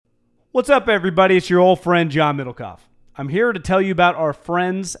What's up, everybody? It's your old friend, John Middlecoff. I'm here to tell you about our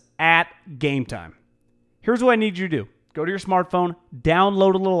friends at Game Time. Here's what I need you to do. Go to your smartphone,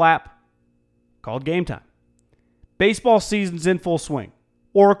 download a little app called Game Time. Baseball season's in full swing.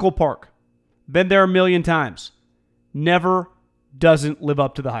 Oracle Park. Been there a million times. Never doesn't live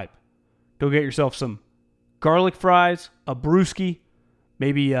up to the hype. Go get yourself some garlic fries, a brewski,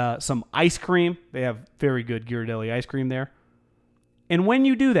 maybe some ice cream. They have very good Ghirardelli ice cream there. And when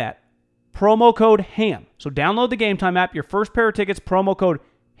you do that, promo code HAM. So download the Game Time app. Your first pair of tickets, promo code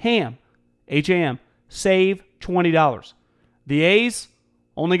HAM, H-A-M, save $20. The A's,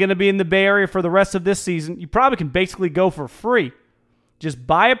 only going to be in the Bay Area for the rest of this season. You probably can basically go for free. Just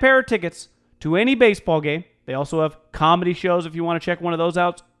buy a pair of tickets to any baseball game. They also have comedy shows if you want to check one of those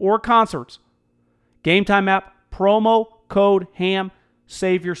out, or concerts. Game Time app, promo code HAM,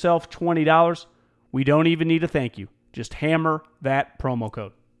 save yourself $20. We don't even need a thank you. Just hammer that promo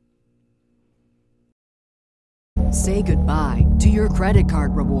code. Say goodbye to your credit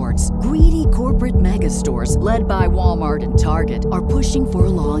card rewards. Greedy corporate mega stores, led by Walmart and Target, are pushing for a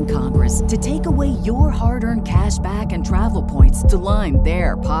law in Congress to take away your hard-earned cash back and travel points to line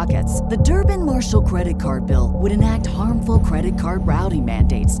their pockets. The Durbin-Marshall credit card bill would enact harmful credit card routing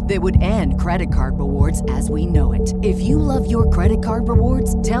mandates that would end credit card rewards as we know it. If you love your credit card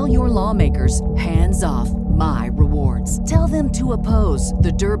rewards, tell your lawmakers, hands off my rewards. Tell them to oppose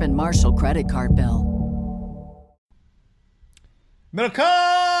the Durbin-Marshall credit card bill.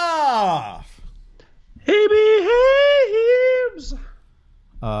 Middlecoff! Habs!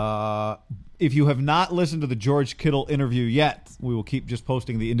 If you have not listened to the George Kittle interview yet, we will keep just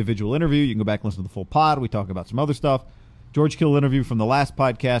posting the individual interview. You can go back and listen to the full pod. We talk about some other stuff. George Kittle interview from the last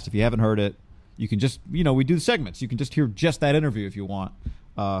podcast. If you haven't heard it, you can just, we do the segments. You can just hear just that interview if you want.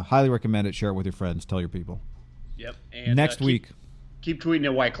 Highly recommend it. Share it with your friends. Tell your people. Yep. And next week. Keep tweeting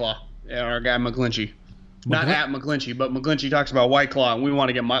at White Claw, our guy McGlinchey. Not at McGlinchey, but McGlinchey talks about White Claw, and we want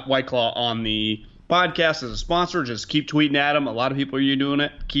to get White Claw on the podcast as a sponsor. Just keep tweeting at him. A lot of people are doing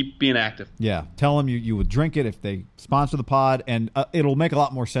it. Keep being active. Yeah. Tell them you would drink it if they sponsor the pod, and it'll make a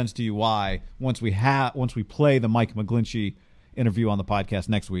lot more sense to you why once we play the Mike McGlinchey interview on the podcast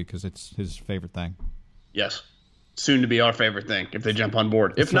next week, because it's his favorite thing. Yes. Soon to be our favorite thing if they jump on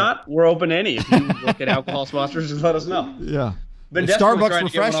board. If not, we're open to any. If you look at alcohol sponsors, just let us know. Yeah. Been Starbucks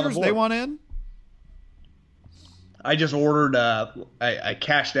refreshers, they want in? I just ordered, I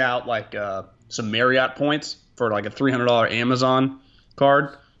cashed out some Marriott points for like a $300 Amazon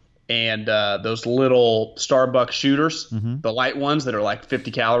card. And those little Starbucks shooters, the light ones that are like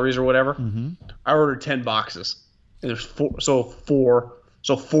 50 calories or whatever, I ordered 10 boxes. And there's 40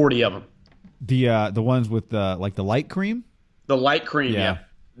 of them. The ones with the light cream? The light cream, yeah.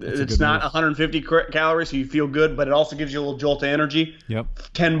 It's not 150 calories, so you feel good, but it also gives you a little jolt of energy. Yep.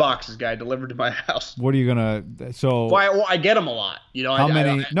 10 boxes, guy, delivered to my house. What are you gonna? Well, I get them a lot. How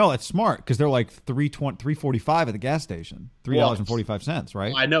many? No, it's smart because they're like $3.45 at the gas station. $3.45,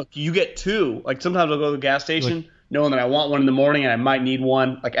 right? I know. You get two. Like sometimes I'll go to the gas station knowing that I want one in the morning and I might need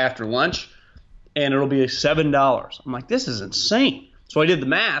one like after lunch, and it'll be $7. I'm like, this is insane. So I did the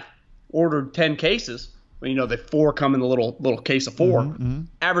math, ordered 10 cases. The 4 come in the little case of 4.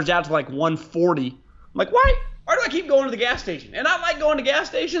 Average out to like 140. I'm like, why do I keep going to the gas station? And I like going to gas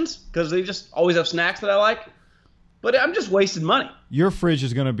stations because they just always have snacks that I like. But I'm just wasting money. Your fridge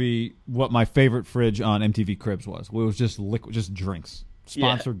is going to be what my favorite fridge on MTV Cribs was. It was just liquid, just drinks,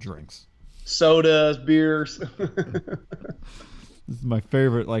 sponsored drinks, sodas, beers. This is my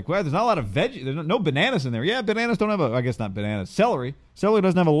favorite. There's not a lot of veggies. There's no bananas in there. Yeah, bananas don't have I guess not bananas. Celery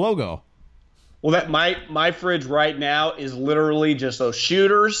doesn't have a logo. Well, that my fridge right now is literally just those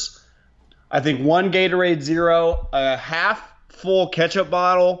shooters. I think 1 Gatorade Zero, a half full ketchup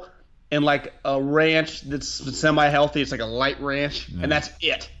bottle, and like a ranch that's semi-healthy. It's like a light ranch, and that's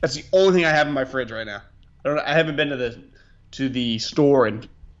it. That's the only thing I have in my fridge right now. I haven't been to the store in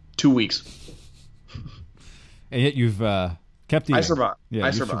 2 weeks. And yet you've kept eating. I survived. Yeah,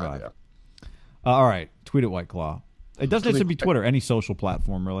 I survived. Yeah. All right, tweet at White Claw. It doesn't have to be Twitter. Any social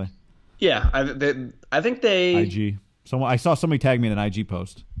platform, really. Yeah, I think they IG. I saw somebody tag me in an IG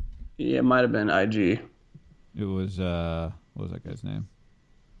post. Yeah, it might have been IG. It was what was that guy's name?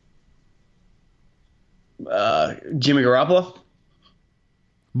 Jimmy Garoppolo.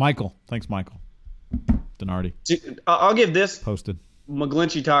 Michael, thanks, Michael Donardi. I'll give this posted.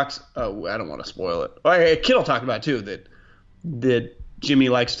 McGlinchey talks. Oh, I don't want to spoil it. Kittle talked about it too that Jimmy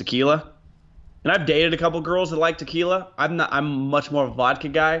likes tequila, and I've dated a couple girls that like tequila. I'm much more of a vodka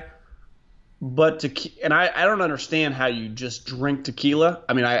guy. But I don't understand how you just drink tequila.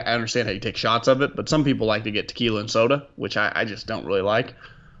 I mean, I understand how you take shots of it, but some people like to get tequila and soda, which I just don't really like.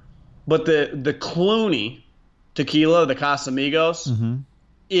 But the Clooney tequila, the Casamigos,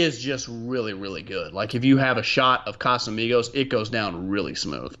 is just really, really good. Like if you have a shot of Casamigos, it goes down really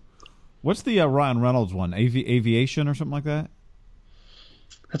smooth. What's the Ryan Reynolds one? Aviation or something like that?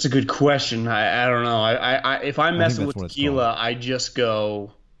 That's a good question. I don't know. If I'm messing with tequila, I just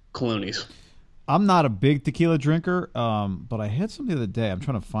go Clooney's. I'm not a big tequila drinker, but I had something the other day. I'm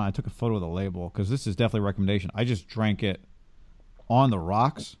trying to find. I took a photo of the label because this is definitely a recommendation. I just drank it on the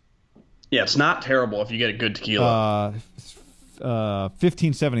rocks. Yeah, it's not terrible if you get a good tequila.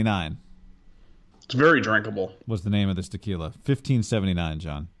 1579. It's very drinkable. Was the name of this tequila? 1579,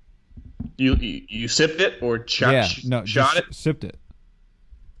 John. You sipped it or shot it? Sipped it.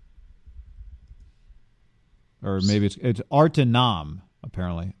 Or maybe it's Artenom,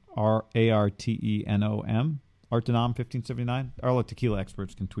 apparently. Artenom. Artenom 1579. Our little tequila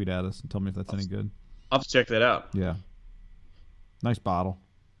experts can tweet at us and tell me if that's any good. I'll have to check that out. Yeah. Nice bottle,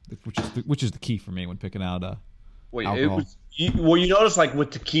 which is the key for me when picking out alcohol. You notice like with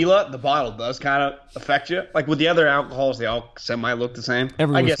tequila, the bottle does kind of affect you. Like with the other alcohols, they all semi look the same.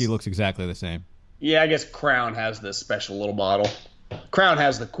 Every whiskey looks exactly the same. Yeah, I guess Crown has this special little bottle. Crown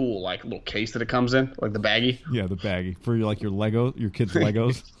has the cool like little case that it comes in, like the baggie. Yeah, the baggie for your kids'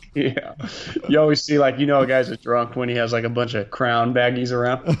 Legos. Yeah, you always see like a guy's a drunk when he has like a bunch of Crown baggies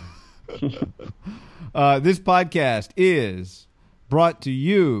around. This podcast is brought to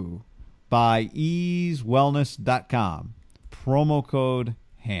you by easewellness.com. Promo code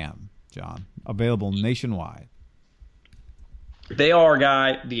HAM, John. Available nationwide. They are,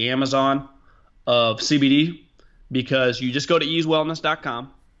 the Amazon of CBD, because you just go to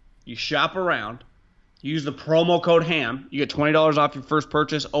easewellness.com, you shop around, use the promo code HAM, you get $20 off your first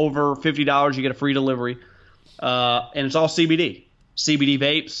purchase. Over $50, you get a free delivery. And it's all CBD. CBD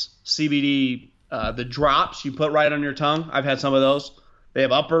vapes, CBD, the drops you put right on your tongue. I've had some of those. They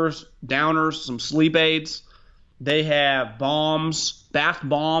have uppers, downers, some sleep aids. They have bombs, bath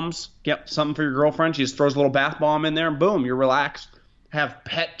bombs. Get something for your girlfriend. She just throws a little bath bomb in there, and boom, you're relaxed. Have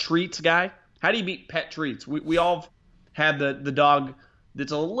pet treats, guy. How do you beat pet treats? We all had the dog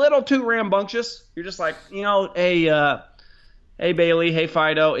that's a little too rambunctious. You're just like, hey Bailey, hey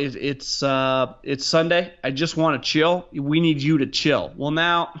Fido, it's Sunday. I just want to chill. We need you to chill. Well,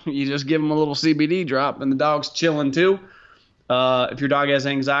 now you just give him a little CBD drop, and the dog's chilling too. If your dog has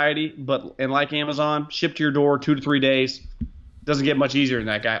anxiety, and like Amazon, shipped to your door 2 to 3 days. Doesn't get much easier than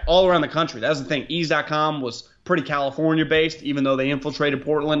that, guy. All around the country. That's the thing. Ease.com was pretty California-based, even though they infiltrated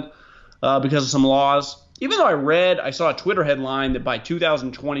Portland because of some laws. Even though I saw a Twitter headline that by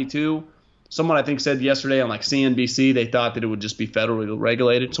 2022, someone I think said yesterday on like CNBC, they thought that it would just be federally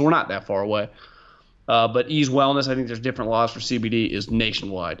regulated. So we're not that far away. But Ease Wellness, I think there's different laws for CBD, is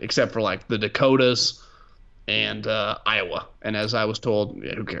nationwide, except for like the Dakotas and Iowa. And as I was told,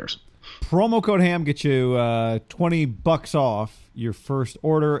 who cares? Promo code HAM gets you $20 off your first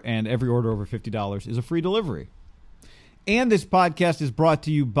order, and every order over $50 is a free delivery. And this podcast is brought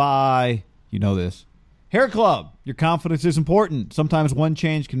to you by, this, Hair Club. Your confidence is important. Sometimes one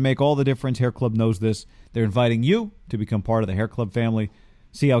change can make all the difference. Hair Club knows this. They're inviting you to become part of the Hair Club family.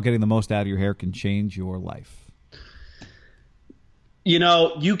 See how getting the most out of your hair can change your life.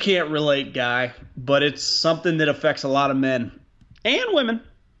 You can't relate, Guy, but it's something that affects a lot of men and women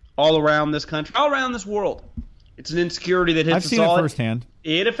all around this country, all around this world. It's an insecurity that hits us all. I've seen it firsthand.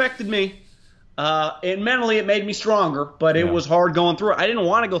 It affected me. And mentally it made me stronger, but it was hard going through it. I didn't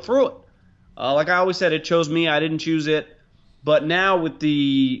want to go through it. Like I always said, it chose me. I didn't choose it. But now with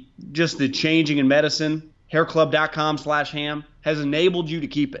the changing in medicine, hairclub.com/ham has enabled you to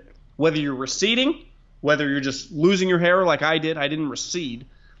keep it. Whether you're receding, whether you're just losing your hair like I did. I didn't recede.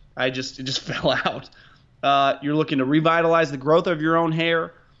 It just fell out. You're looking to revitalize the growth of your own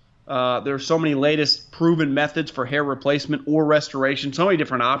hair. There are so many latest proven methods for hair replacement or restoration. So many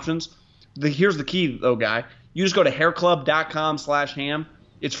different options. Here's the key, though, Guy. You just go to hairclub.com/ham.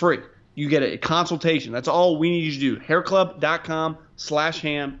 It's free. You get a consultation. That's all we need you to do.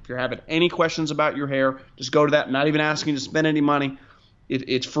 hairclub.com/ham. If you're having any questions about your hair, just go to that. Not even asking you to spend any money.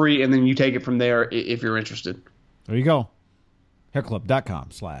 It's free, and then you take it from there if you're interested. There you go.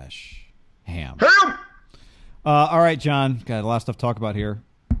 hairclub.com/ham. Ham! All right, John. Got a lot of stuff to talk about here.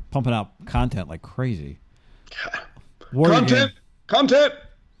 Pumping out content like crazy. Content!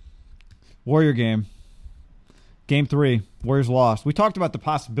 Warrior game. Game 3. Warriors lost. We talked about the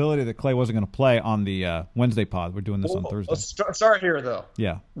possibility that Clay wasn't going to play on the Wednesday pod. We're doing this on Thursday. Let's start here, though.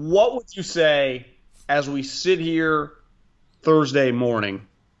 Yeah. What would you say as we sit here Thursday morning,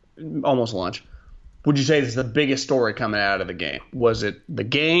 almost lunch, would you say is the biggest story coming out of the game? Was it the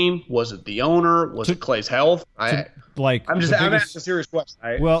game? Was it the owner? Was it Clay's health? I'm asking a serious question.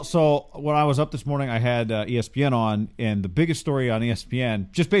 Well, so when I was up this morning, I had ESPN on, and the biggest story on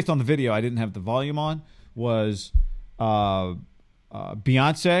ESPN, just based on the video, I didn't have the volume on, was Beyonce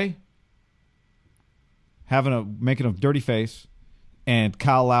making a dirty face, and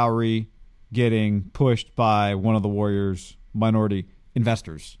Kyle Lowry getting pushed by one of the Warriors' minority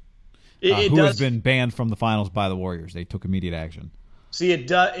investors, who has been banned from the finals by the Warriors. They took immediate action. See, it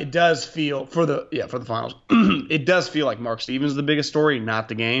does feel for the finals. It does feel like Mark Stevens is the biggest story, not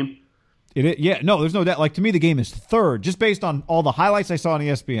the game. There's no doubt. Like, to me, the game is third, just based on all the highlights I saw on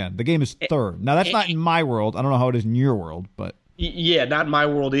ESPN. The game is third. Now, that's not in my world. I don't know how it is in your world, but yeah, not in my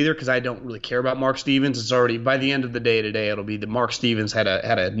world either, because I don't really care about Mark Stevens. It's already, by the end of the day today, it'll be that Mark Stevens had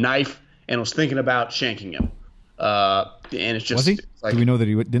a knife and was thinking about shanking him. And it's just, was he? Like, do we know that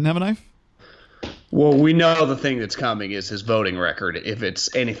he didn't have a knife? Well, we know the thing that's coming is his voting record. If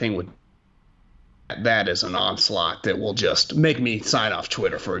it's anything with that, is an onslaught that will just make me sign off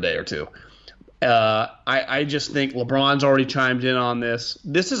Twitter for a day or two. I just think LeBron's already chimed in on this.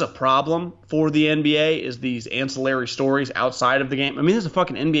 This is a problem for the NBA, is these ancillary stories outside of the game. I mean, this is a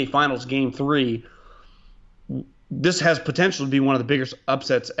fucking NBA Finals Game 3. This has potential to be one of the biggest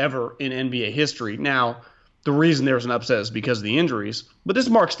upsets ever in NBA history. Now, the reason there's an upset is because of the injuries. But this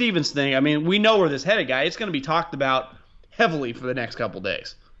Mark Stevens thing, I mean, we know where this headed, guy. It's going to be talked about heavily for the next couple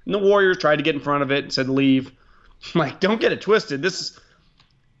days. And the Warriors tried to get in front of it and said leave. Like, don't get it twisted.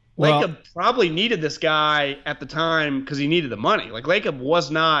 Lacob probably needed this guy at the time because he needed the money. Like, Lacob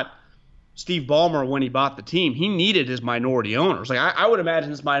was not Steve Ballmer when he bought the team. He needed his minority owners. Like, I would imagine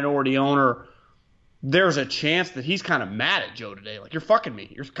this minority owner, there's a chance that he's kind of mad at Joe today. Like, you're fucking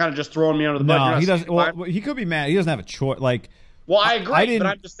me. You're kind of just throwing me under the bus. No, he doesn't. Well, he could be mad. He doesn't have a choice. Like, well, I agree. But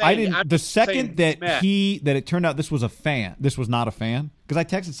I'm just saying. The second that it turned out this was a fan, this was not a fan. Because I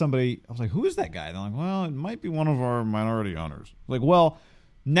texted somebody, I was like, "Who is that guy?" And they're like, "Well, it might be one of our minority owners." Like, well,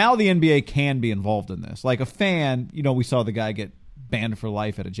 now the NBA can be involved in this. Like, a fan, we saw the guy get banned for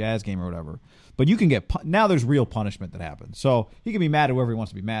life at a Jazz game or whatever. But you can get now. There's real punishment that happens. So he can be mad at whoever he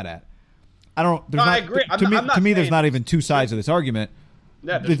wants to be mad at. I agree. To me, there's not even two sides of this argument.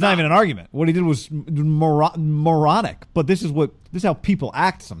 Yeah, there's not even an argument. What he did was moronic. But this is how people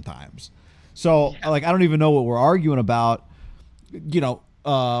act sometimes. So, like, I don't even know what we're arguing about.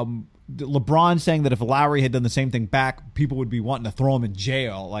 LeBron saying that if Lowry had done the same thing back, people would be wanting to throw him in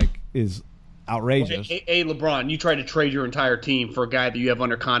jail. Like, is outrageous. Hey, LeBron, you tried to trade your entire team for a guy that you have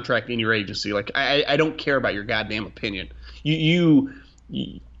under contract in your agency. Like, I don't care about your goddamn opinion. You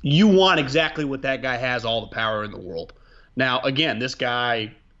want exactly what that guy has, all the power in the world. Now, again, this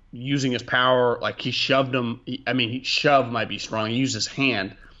guy using his power, like, he shoved him. Shove might be strong. He used his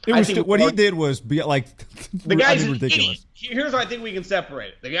hand. What he did was the guy's ridiculous. Idiot. Here's what I think we can separate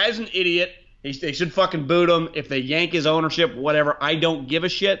it. The guy's an idiot. They should fucking boot him. If they yank his ownership, whatever, I don't give a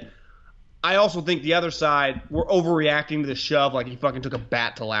shit. I also think the other side, we're overreacting to this shove like he fucking took a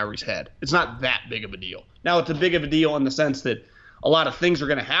bat to Lowry's head. It's not that big of a deal. Now, it's a big of a deal in the sense that a lot of things are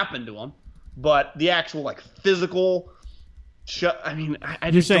going to happen to him, but the actual, like, physical shove, I mean,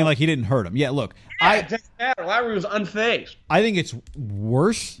 You're saying like he didn't hurt him. Yeah, look. It doesn't matter. Lowry was unfazed. I think it's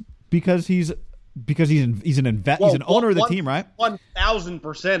worse because he's an owner of the team, right?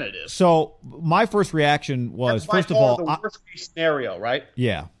 1,000% it is. So my first reaction was, first of all, the worst case scenario, right?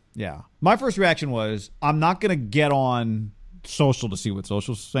 Yeah. My first reaction was, I'm not going to get on social to see what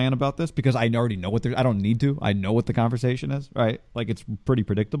social's saying about this because I already know what I don't need to. I know what the conversation is, right? Like, it's pretty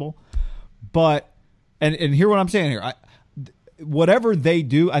predictable. But and hear what I'm saying here. Whatever they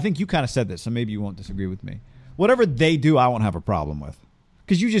do, I think you kind of said this, so maybe you won't disagree with me. Whatever they do, I won't have a problem with.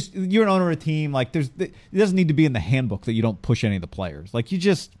 Because you're an owner of a team. Like, it doesn't need to be in the handbook that you don't push any of the players. Like, you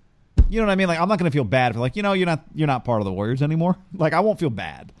know what I mean? Like, I'm not going to feel bad for, like, you're not part of the Warriors anymore. Like, I won't feel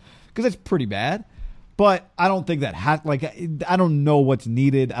bad because it's pretty bad. But I don't think that I don't know what's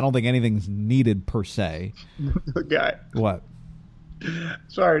needed. I don't think anything's needed per se. Guy. What?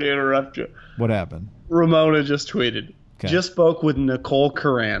 Sorry to interrupt you. What happened? Ramona just tweeted. Okay. Just spoke with Nicole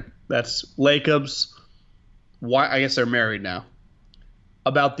Curran. That's Lacob's. I guess they're married now.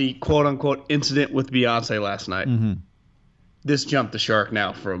 About the quote-unquote incident with Beyonce last night. Mm-hmm. This jumped the shark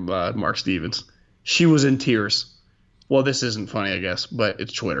now from Mark Stevens. She was in tears. Well, this isn't funny, I guess, but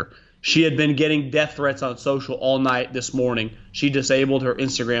it's Twitter. She had been getting death threats on social all night this morning. She disabled her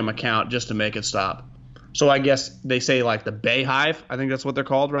Instagram account just to make it stop. So I guess they say, like, the Bayhive. I think that's what they're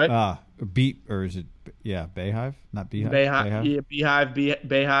called, right? Or is it, Bayhive? Not Beehive? Bayhive. Yeah,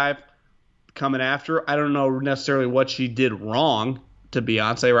 Bayhive coming after. I don't know necessarily what she did wrong to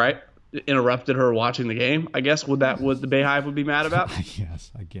Beyonce, right? interrupted her watching the game. I guess would the Bayhive would be mad about?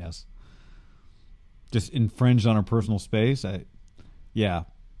 I guess. Just infringed on her personal space. Yeah.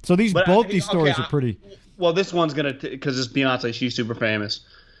 So both these stories are pretty. Well, this one's because it's Beyonce. She's super famous.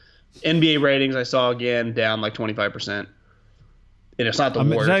 NBA ratings I saw again down like 25%, and it's not the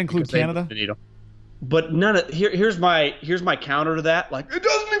Warriors. Does that include Canada? But here's my counter to that. Like, it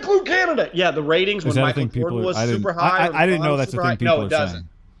doesn't include Canada. Yeah, the ratings when Michael Jordan was super high. I didn't know that's the thing people are saying. No, it doesn't.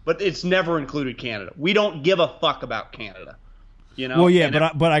 But it's never included Canada. We don't give a fuck about Canada. You know. Well,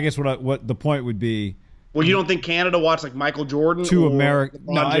 yeah, but I guess what the point would be. Well, you don't think Canada watched like Michael Jordan to America?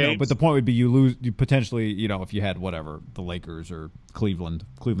 No, I know. But the point would be you potentially, if you had whatever the Lakers or Cleveland.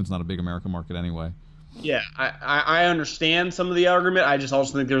 Cleveland's not a big American market anyway. Yeah, I understand some of the argument. I just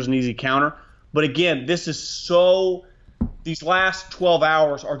also think there's an easy counter. But again, these last 12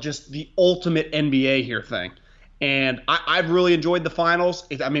 hours are just the ultimate NBA here thing. And I've really enjoyed the finals.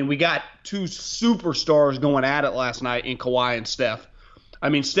 I mean, we got two superstars going at it last night in Kawhi and Steph. I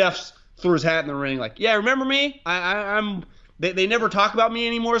mean, Steph threw his hat in the ring like, yeah, remember me? They never talk about me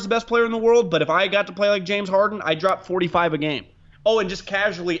anymore as the best player in the world, but if I got to play like James Harden, I dropped 45 a game. Oh, and just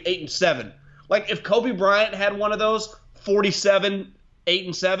casually 8 and 7. Like, if Kobe Bryant had one of those 47 8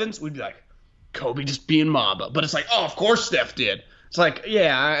 and 7s, we'd be like, Kobe just being Mamba. But it's like, oh, of course Steph did. It's like,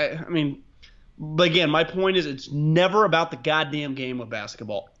 yeah, I mean, but again, my point is it's never about the goddamn game of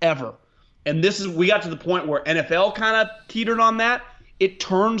basketball, ever. And we got to the point where NFL kind of teetered on that. It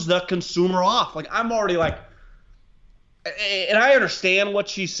turns the consumer off. Like, I'm already like, and I understand what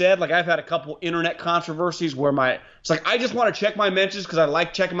she said. Like, I've had a couple internet controversies where it's like, I just want to check my mentions because I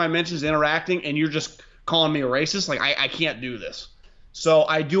like checking my mentions, interacting, and you're just calling me a racist. Like, I can't do this. So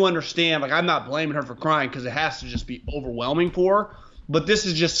I do understand. Like, I'm not blaming her for crying because it has to just be overwhelming for her. But this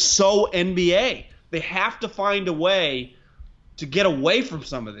is just so NBA. They have to find a way to get away from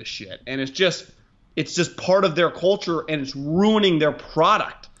some of this shit. And it's just part of their culture, and it's ruining their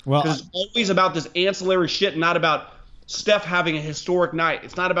product. Well, because it's always about this ancillary shit, not about Steph having a historic night.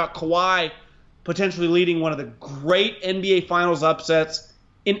 It's not about Kawhi potentially leading one of the great NBA Finals upsets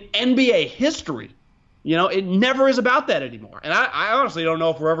in NBA history. It never is about that anymore. And I honestly don't know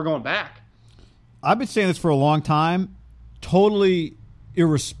if we're ever going back. I've been saying this for a long time, totally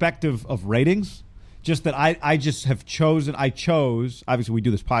irrespective of ratings. Just that I just have chosen. Obviously, we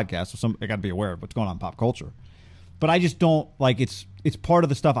do this podcast, so I got to be aware of what's going on in pop culture. But I just don't like it's part of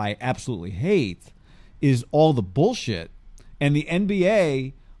the stuff I absolutely hate is all the bullshit. And the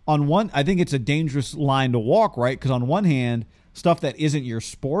NBA, I think it's a dangerous line to walk, right? Because on one hand, stuff that isn't your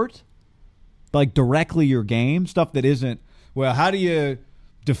sport, like directly your game, stuff that isn't, well, how do you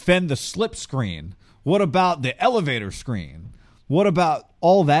defend the slip screen? What about the elevator screen? What about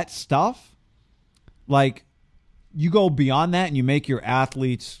all that stuff? Like, you go beyond that and you make your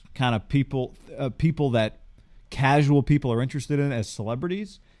athletes kind of people that casual people are interested in as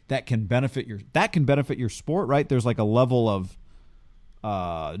celebrities that can benefit your sport, right? There's like a level of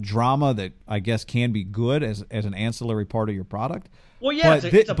drama that I guess can be good as an ancillary part of your product. Well, yeah,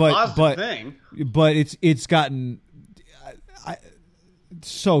 it's a positive thing. But it's gotten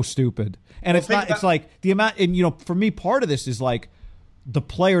so stupid. And it's not. It's like the amount, and for me, part of this is like the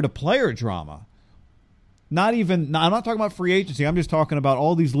player-to-player drama. I'm not talking about free agency. I'm just talking about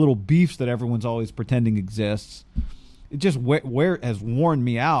all these little beefs that everyone's always pretending exists. It just where has worn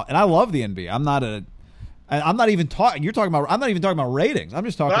me out. And I love the NBA. I'm not even talking. You're talking about. I'm not even talking about ratings. I'm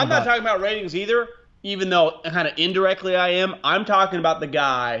just talking. But I'm not talking about ratings either. Even though kind of indirectly I am. I'm talking about the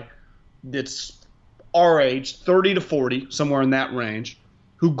guy that's our age, 30 to 40, somewhere in that range,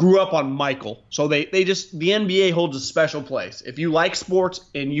 who grew up on Michael. So the NBA holds a special place. If you like sports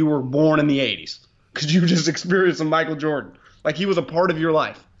and you were born in the 80s, because you just experienced some Michael Jordan, like he was a part of your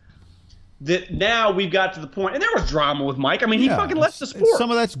life. That now we've got to the point, and there was drama with Mike. I mean, he fucking left the sport.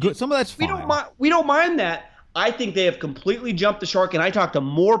 Some of that's good. Some of that's fine. We don't mind that. I think they have completely jumped the shark, and I talk to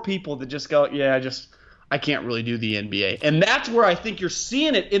more people that just go, I can't really do the NBA. And that's where I think you're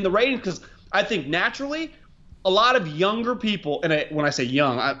seeing it in the ratings, because I think naturally a lot of younger people, and when I say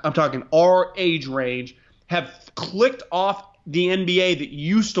young, I'm talking our age range, have clicked off the NBA that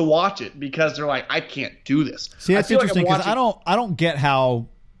used to watch it because they're like, I can't do this. See, that's interesting because I don't get how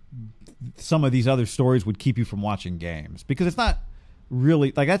some of these other stories would keep you from watching games, because it's not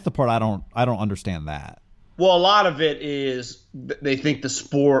really like, that's the part I don't understand that. Well, a lot of it is they think the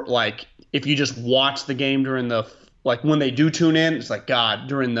sport, like if you just watch the game during when they do tune in, it's like, God,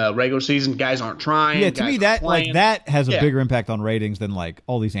 during the regular season, guys aren't trying. Yeah, to me that has a bigger impact on ratings than like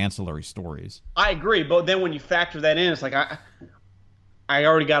all these ancillary stories. I agree, but then when you factor that in, it's like I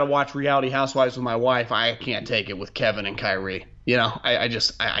already got to watch Reality Housewives with my wife. I can't take it with Kevin and Kyrie. You know,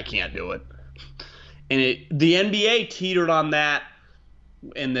 I can't do it. And the NBA teetered on that,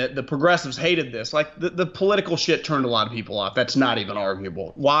 and the progressives hated this. Like, the political shit turned a lot of people off. That's not even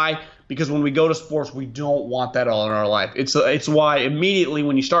arguable. Why? Because when we go to sports, we don't want that all in our life. It's why immediately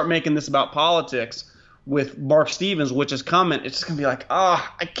when you start making this about politics with Mark Stevens, which is coming, it's just going to be like,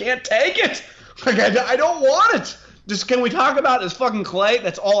 I can't take it. Like, I don't want it. Just, can we talk about this fucking Clay?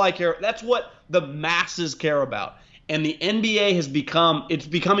 That's all I care. That's what the masses care about. And the NBA it's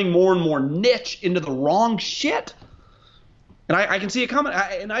becoming more and more niche into the wrong shit. And I can see it coming.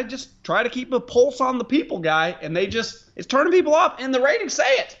 And I just try to keep a pulse on the people, guy. And it's turning people off. And the ratings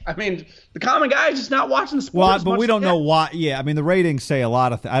say it. I mean, the common guy is just not watching the sport. Well, but we don't know why. Yeah, I mean, the ratings say a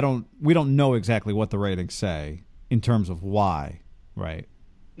lot of we don't know exactly what the ratings say in terms of why, right?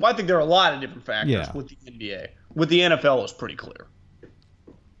 Well, I think there are a lot of different factors with the NBA. With the NFL, it was pretty clear.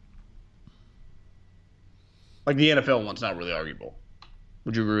 Like, the NFL one's not really arguable.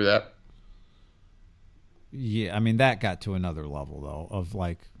 Would you agree with that? Yeah, I mean, that got to another level, though, of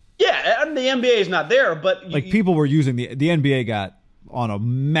like... Yeah, and the NBA is not there, but... people were using the NBA got on a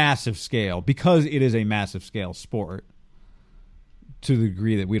massive scale, because it is a massive scale sport, to the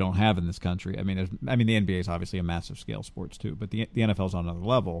degree that we don't have in this country. I mean, the NBA is obviously a massive scale sports, too, but the NFL is on another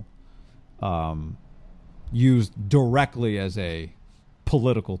level, used directly as a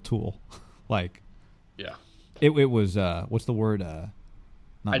political tool. Like... Yeah. It was what's the word?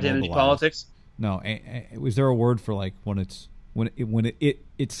 Not identity mobilized. Politics. No, was there a word for like when it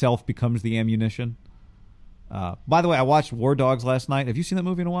itself becomes the ammunition? By the way, I watched War Dogs last night. Have you seen that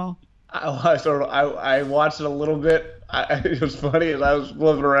movie in a while? I watched it a little bit. It was funny as I was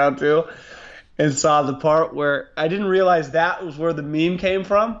flipping around too, and saw the part where I didn't realize that was where the meme came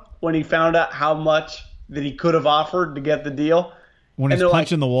from when he found out how much that he could have offered to get the deal. When he's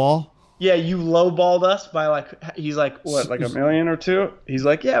punching the wall. Yeah, you lowballed us by he's like, what, like $1 million or $2 million? He's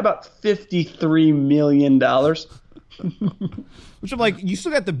like, yeah, about $53 million. Which I'm like, you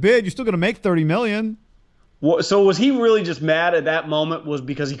still got the bid. You're still going to make $30 million. So was he really just mad at that moment was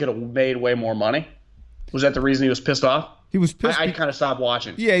because he could have made way more money? Was that the reason he was pissed off? He was pissed. I kind of stopped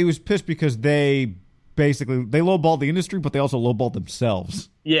watching. Yeah, he was pissed because they lowballed the industry, but they also lowballed themselves.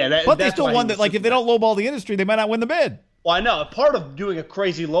 Yeah, but they still won that. Like, if they don't lowball the industry, they might not win the bid. Well, I know. Part of doing a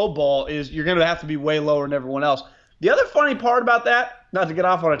crazy low ball is you're going to have to be way lower than everyone else. The other funny part about that, not to get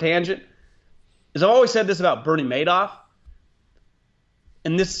off on a tangent, is I've always said this about Bernie Madoff.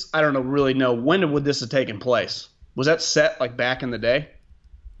 And this, I don't really know, when would this have taken place? Was that set like back in the day?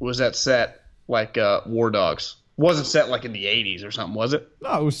 Or was that set like War Dogs? It wasn't set like in the 80s or something, was it?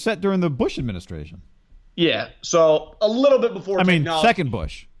 No, it was set during the Bush administration. Yeah, so a little bit before technology. Second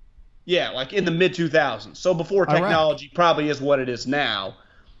Bush. Yeah, like in the mid-2000s. So before technology probably is what it is now.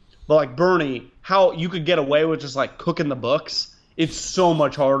 But like Bernie, how you could get away with just like cooking the books, it's so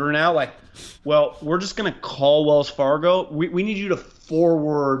much harder now. Like, well, we're just going to call Wells Fargo. We need you to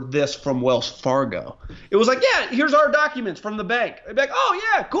forward this from Wells Fargo. It was like, yeah, here's our documents from the bank. They'd be like, oh,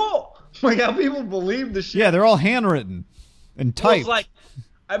 yeah, cool. Like how people believe the shit. Yeah, they're all handwritten and typed. It was like,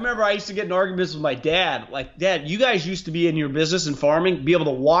 I remember I used to get in arguments with my dad. Like, Dad, you guys used to be in your business and farming, be able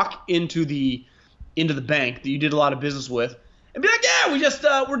to walk into the bank that you did a lot of business with, and be like, yeah,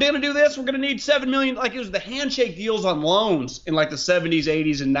 we're going to do this. We're going to need $7 million. Like, it was the handshake deals on loans in like the 70s,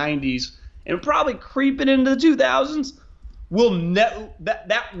 80s, and 90s, and probably creeping into the 2000s.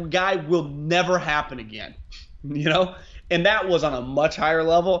 That guy will never happen again, you know. And that was on a much higher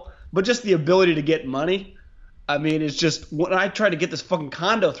level, but just the ability to get money. I mean, it's just when I tried to get this fucking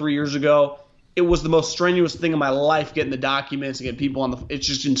condo 3 years ago, it was the most strenuous thing in my life getting the documents and getting people on the – it's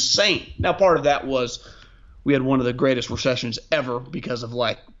just insane. Now, part of that was we had one of the greatest recessions ever because of,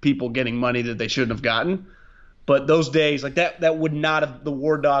 like, people getting money that they shouldn't have gotten. But those days, like, that would not have – the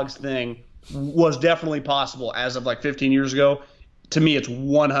War Dogs thing was definitely possible as of, like, 15 years ago. To me, it's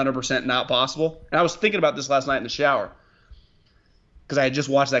 100% not possible. And I was thinking about this last night in the shower because I had just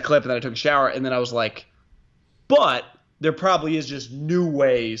watched that clip and then I took a shower and then I was like – but there probably is just new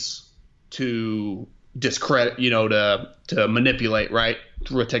ways to discredit, you know, to manipulate, right,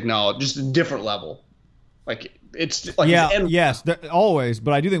 through a technology, just a different level. Like it's like yes, always.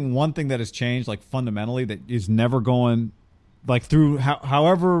 But I do think one thing that has changed, like fundamentally, that is never going, like through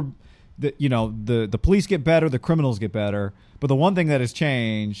however, the police get better, the criminals get better. But the one thing that has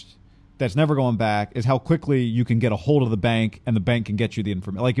changed, that's never going back, is how quickly you can get a hold of the bank and the bank can get you the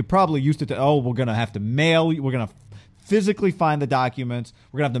information. Like, it probably used to, we're going to have to mail you, we're going to physically find the documents,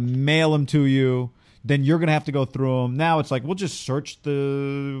 we're going to have to mail them to you, then you're going to have to go through them. Now it's like, we'll just search let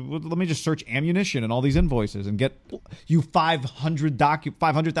me just search ammunition and all these invoices and get you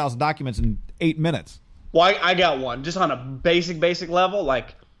 500,000 documents in 8 minutes. Well, I got one. Just on a basic level,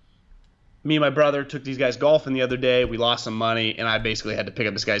 like, me and my brother took these guys golfing the other day. We lost some money, and I basically had to pick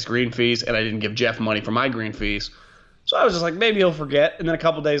up this guy's green fees, and I didn't give Jeff money for my green fees. So I was just like, maybe he'll forget. And then a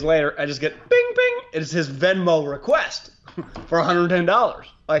couple days later, I just get bing, bing. It's his Venmo request for $110.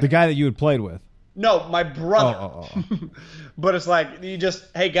 Like The guy that you had played with. No, my brother. Oh. But it's like, you just,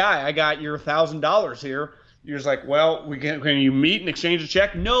 hey, guy, I got your $1,000 here. You're just like, well, can you meet and exchange a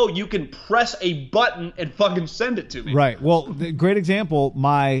check? No, you can press a button and fucking send it to me. Right. Well, great example.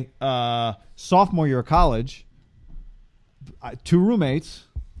 My sophomore year of college, 2 roommates.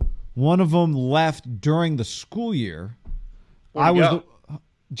 One of them left during the school year. Where'd he go?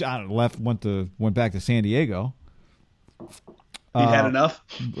 Went back to San Diego. He had enough?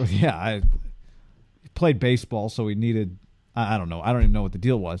 Yeah, I played baseball, so he needed. I don't know. I don't even know what the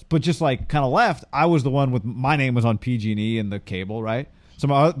deal was, but just like kind of left. I was the one with my name was on PG&E and the cable, right? So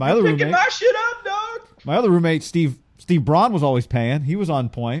my other Picking roommate, my shit up, dog. my other roommate Steve Braun was always paying. He was on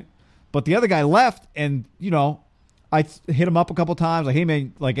point, but the other guy left, and I hit him up a couple times. Like, hey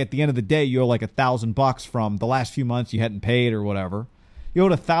man, like at the end of the day, you owe like $1,000 from the last few months you hadn't paid or whatever. You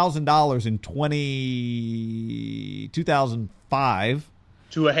owed $1,000 in 2005.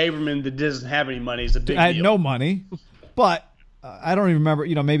 To a Haberman that doesn't have any money is a big I had deal. no money, but I don't even remember.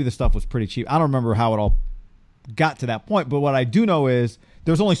 Maybe the stuff was pretty cheap. I don't remember how it all got to that point. But what I do know is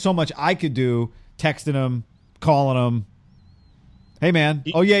there's only so much I could do, texting him, calling him. Hey man,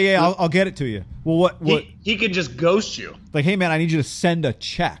 I'll get it to you. Well, what? He could just ghost you. Like, hey man, I need you to send a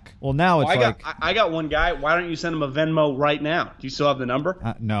check. Well, now it's I got one guy. Why don't you send him a Venmo right now? Do you still have the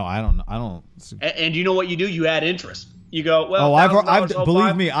number? No, I don't. And you know what you do? You add interest. You go, well, I've $1,000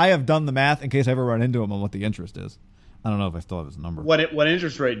 believe me, I have done the math in case I ever run into him on what the interest is. I don't know if I still have his number. What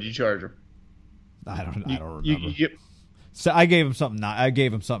interest rate did you charge him? I don't remember. So I gave him something. I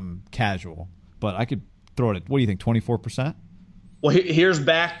gave him something casual, but I could throw it at. What do you think? 24%? Well, here's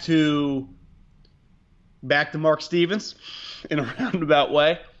back to Mark Stevens in a roundabout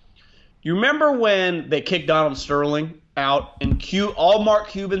way. You remember when they kicked Donald Sterling out, and all Mark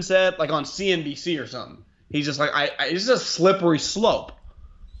Cuban said, like on CNBC or something, he's just like, it's a slippery slope.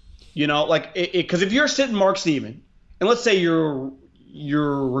 Like, because if you're sitting Mark Steven, and let's say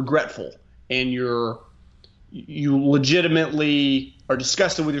you're regretful and you legitimately are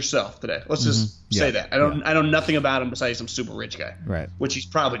disgusted with yourself today. Let's just say that. I know nothing about him besides some super rich guy. Right. Which he's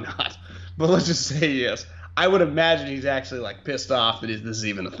probably not. But let's just say he is. I would imagine he's actually like pissed off that this is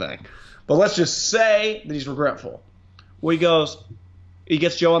even a thing. But let's just say that he's regretful. Well, he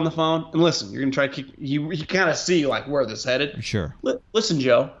gets Joe on the phone, and listen, you're gonna try to you kind of see like where this is headed. Sure. Listen,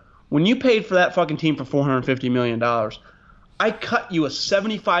 Joe, when you paid for that fucking team for $450 million, I cut you a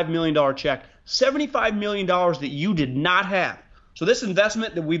 $75 million check. $75 million that you did not have. So this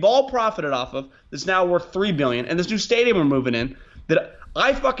investment that we've all profited off of, that's now worth $3 billion, and this new stadium we're moving in, that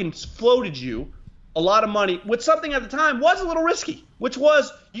I fucking floated you a lot of money with something at the time was a little risky, which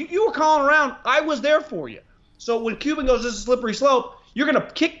was you were calling around. I was there for you. So when Cuban goes, this is a slippery slope, you're going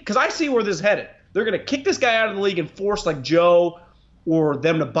to kick, because I see where this is headed. They're going to kick this guy out of the league and force like Joe or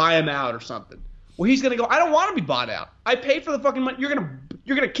them to buy him out or something. Well, he's going to go, I don't want to be bought out. I paid for the fucking money. You're going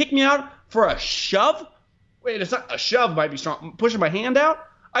to kick me out for a shove? Wait, it's not a shove, might be strong. I'm pushing my hand out?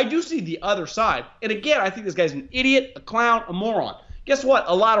 I do see the other side. And again, I think this guy's an idiot, a clown, a moron. Guess what?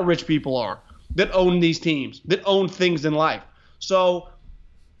 A lot of rich people are that own these teams, that own things in life. So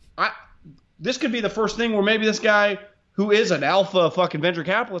this could be the first thing where maybe this guy who is an alpha fucking venture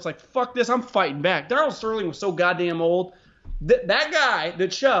capitalist, like, fuck this, I'm fighting back. Donald Sterling was so goddamn old. That guy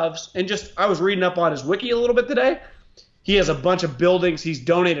that shoves, and just, I was reading up on his wiki a little bit today. He has a bunch of buildings. He's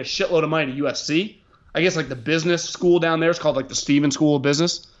donated a shitload of money to USC. I guess like the business school down there is called like the Stevens School of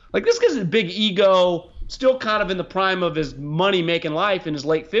Business. Like, this guy's a big ego, still kind of in the prime of his money-making life in his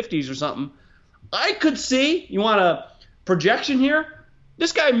late 50s or something. I could see, you want a projection here?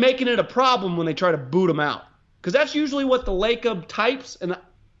 This guy making it a problem when they try to boot him out. Because that's usually what the Lacob types, and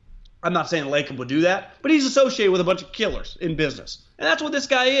I'm not saying Lacob would do that, but he's associated with a bunch of killers in business. And that's what this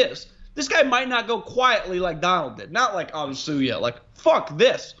guy is. This guy might not go quietly like Donald did. Not like, I'll sue you. Like, fuck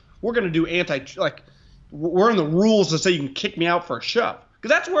this. We're going to do we're in the rules that say you can kick me out for a shove. Because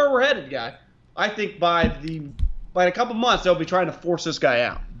that's where we're headed, guy. I think by a couple months, they'll be trying to force this guy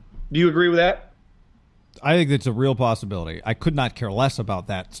out. Do you agree with that? I think it's a real possibility. I could not care less about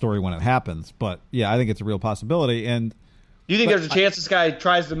that story when it happens, but yeah, I think it's a real possibility. And do you think there's a chance this guy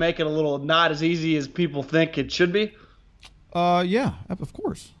tries to make it a little not as easy as people think it should be? Yeah, of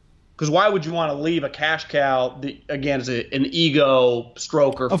course. Because why would you want to leave a cash cow that, again, is an ego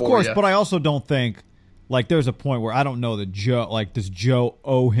stroker for you? Of course, but I also don't think, like, there's a point where I don't know that Joe, like, does Joe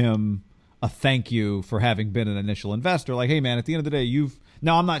owe him a thank you for having been an initial investor. Like, hey man, at the end of the day,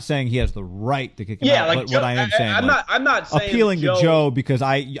 now I'm not saying he has the right to kick him out, like but Joe, what I am saying, I'm not saying appealing to Joe because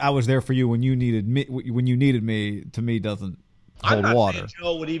I was there for you when you needed me, to me doesn't hold I'm not water. saying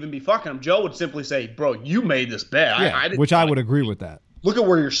Joe would even be fucking him. Joe would simply say, "Bro, you made this bet." Yeah, which I would agree with that. Look at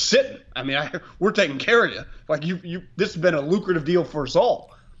where you're sitting. I mean, we're taking care of you. Like you, this has been a lucrative deal for us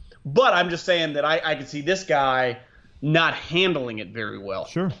all. But I'm just saying that I could see this guy not handling it very well.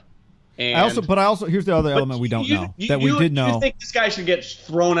 Sure. And, I also here's the other element we don't know that we did know. You think this guy should get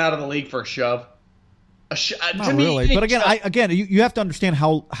thrown out of the league for a shove? Not really, but again, you have to understand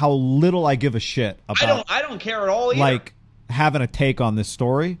how little I give a shit about. I don't care at all either. Like having a take on this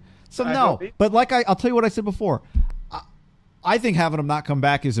story. So no, but like I'll tell you what I said before. I think having him not come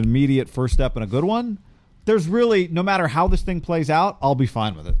back is an immediate first step and a good one. There's really, no matter how this thing plays out, I'll be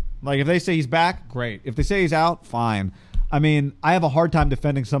fine with it. Like if they say he's back, great. If they say he's out, fine. I mean, I have a hard time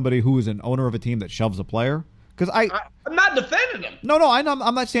defending somebody who is an owner of a team that shoves a player because I'm not defending him. No,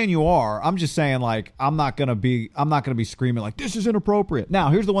 I'm not saying you are. I'm just saying like I'm not gonna be screaming like this is inappropriate. Now,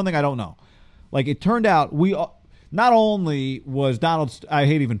 here's the one thing I don't know. Like it turned out not only was Donald. I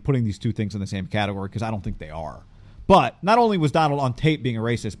hate even putting these two things in the same category because I don't think they are. But not only was Donald on tape being a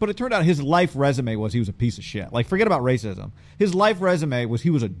racist, but it turned out his life resume was he was a piece of shit. Like, forget about racism. His life resume was he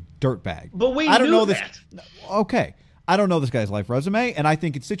was a dirtbag. But I don't know that. Okay. I don't know this guy's life resume, and I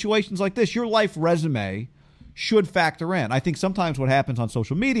think in situations like this, your life resume should factor in. I think sometimes what happens on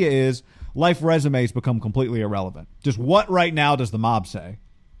social media is life resumes become completely irrelevant. Just what right now does the mob say?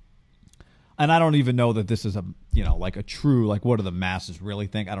 And I don't even know that this is like a true, like, what do the masses really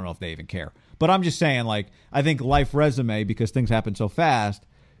think? I don't know if they even care. But I'm just saying, like, I think life resume, because things happen so fast,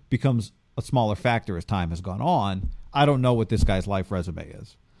 becomes a smaller factor as time has gone on. I don't know what this guy's life resume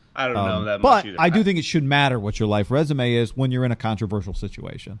is. I don't know that much either. But I do think it should matter what your life resume is when you're in a controversial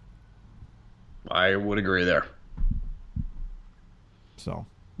situation. I would agree there. So,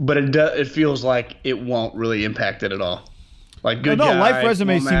 but it feels like it won't really impact it at all. Like good guy, life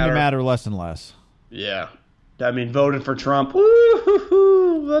resumes seem to matter less and less. Yeah, I mean, voted for Trump.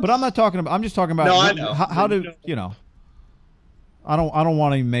 Woo-hoo-hoo, but I'm not talking about. I'm just talking about. No, I know. How to I don't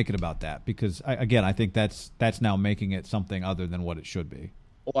want to even make it about that because I think that's now making it something other than what it should be.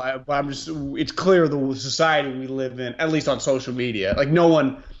 Well, it's clear the society we live in, at least on social media. Like no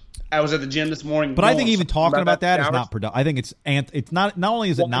one. I was at the gym this morning. But I think even talking about that is not productive. I think it's not only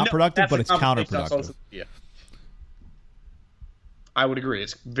is it not productive, but it's counterproductive. Yeah. I would agree.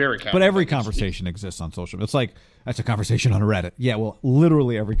 It's very counterproductive. But every conversation exists on social media. It's like, that's a conversation on Reddit. Yeah, well,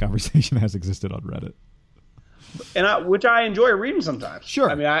 literally every conversation has existed on Reddit. And which I enjoy reading sometimes. Sure.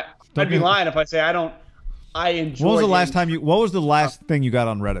 I mean, I'd be lying if I say I don't. I enjoy. What was the last thing you got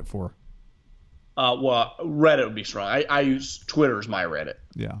on Reddit for? Well, Reddit would be strong. I use Twitter as my Reddit.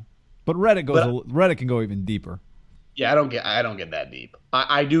 Yeah. But Reddit can go even deeper. Yeah, I don't get that deep.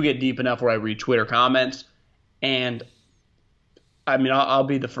 I do get deep enough where I read Twitter comments, and I mean I'll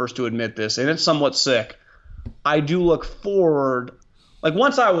be the first to admit this, and it's somewhat sick. I do look forward. Like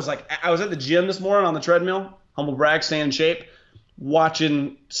once I was at the gym this morning on the treadmill, humble brag, staying in shape,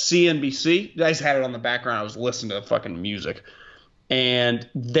 watching CNBC. I just had it on the background. I was listening to fucking music, and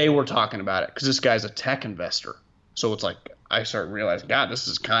they were talking about it because this guy's a tech investor. So it's like I started realizing, God, this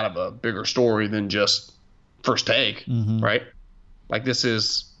is kind of a bigger story than just First Take, right? Like this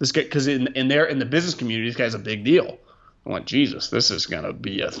guy, because in the business community, this guy's a big deal. I went, Jesus, this is gonna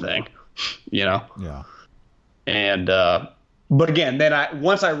be a thing, Yeah. And but again, then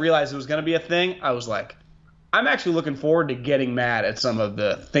once I realized it was gonna be a thing, I was like, I'm actually looking forward to getting mad at some of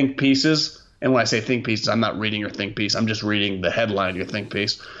the think pieces. And when I say think pieces, I'm not reading your think piece. I'm just reading the headline of your think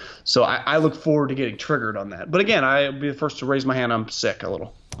piece. So I look forward to getting triggered on that. But again, I'll be the first to raise my hand. I'm sick a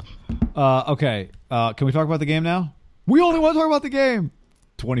little. Okay. Can we talk about the game now? We only want to talk about the game.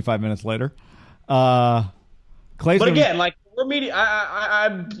 25 minutes later. But again, like we're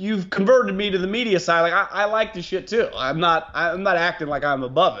media. You've converted me to the media side. Like I like this shit too. I'm not acting like I'm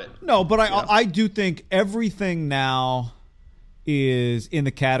above it. No, but I do think everything now is in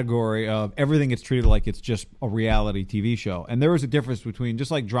the category of everything gets treated like it's just a reality TV show. And there is a difference between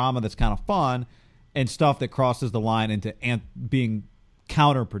just like drama that's kind of fun and stuff that crosses the line into being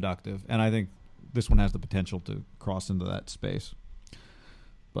counterproductive. And I think this one has the potential to cross into that space.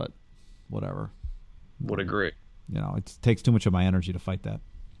 But whatever. Would agree. It takes too much of my energy to fight that.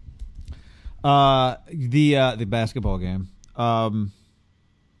 The basketball game. Do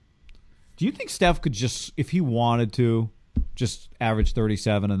you think Steph could just, if he wanted to, just average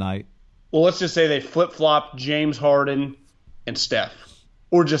 37 a night? Well, let's just say they flip-flop James Harden and Steph.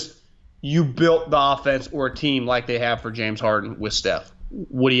 Or just you built the offense or a team like they have for James Harden with Steph.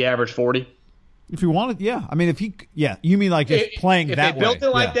 would he average 40? If you wanted, yeah. I mean, you mean like just playing that way. If they built it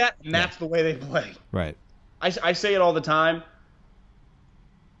like that, and that's the way they play. Right. I say it all the time,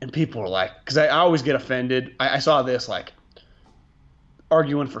 and people are like, because I always get offended. I saw this, like,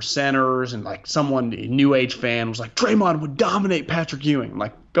 arguing for centers, and like someone, a new age fan, was like, Draymond would dominate Patrick Ewing. I'm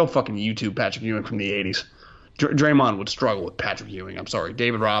like, go fucking YouTube Patrick Ewing from the 80s. Draymond would struggle with Patrick Ewing. I'm sorry.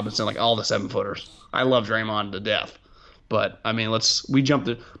 David Robinson, like all the 7-footers. I love Draymond to death. But, I mean, we jumped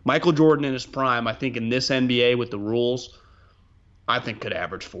to Michael Jordan in his prime, I think in this NBA with the rules, I think could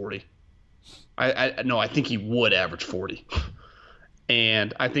average 40. I think he would average 40.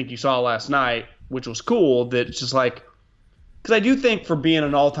 And I think you saw last night, which was cool, that it's just like, because I do think for being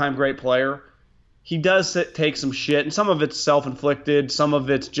an all-time great player, he does take some shit, and some of it's self-inflicted, some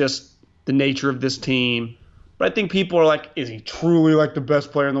of it's just the nature of this team. But I think people are like, is he truly like the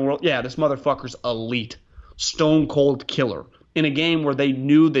best player in the world? Yeah, this motherfucker's elite, stone-cold killer. In a game where they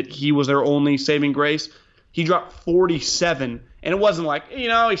knew that he was their only saving grace, he dropped 47, and it wasn't like, he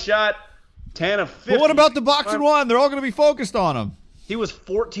shot 10 of 50. But what about the box and one? They're all going to be focused on him. He was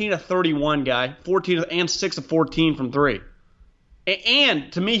 14 of 31, guy. 14 and 6 of 14 from 3.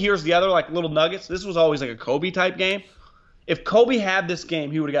 And to me, here's the other like little nuggets. This was always like a Kobe type game. If Kobe had this game,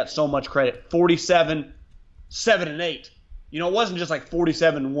 he would have got so much credit. 47, 7 and 8. It wasn't just like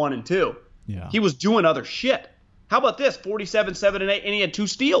 47, 1 and 2. Yeah. He was doing other shit. How about this? 47, 7 and 8, and he had 2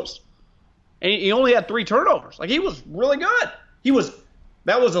 steals. And he only had 3 turnovers. Like, he was really good.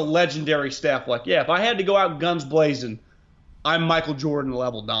 That was a legendary Steph. Like, yeah, if I had to go out guns blazing, I'm Michael Jordan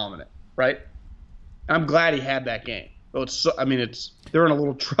level dominant, right? I'm glad he had that game. So they're in a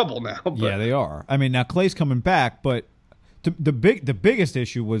little trouble now. But. Yeah, they are. I mean, now Klay's coming back, but the biggest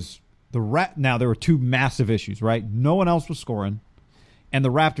issue was now there were 2 massive issues, right? No one else was scoring, and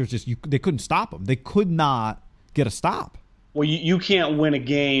the Raptors they couldn't stop them. They could not get a stop. Well, you can't win a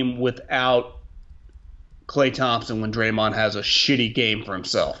game without Klay Thompson when Draymond has a shitty game for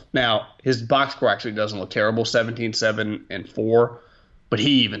himself. Now, his box score actually doesn't look terrible, 17, 7, and 4, but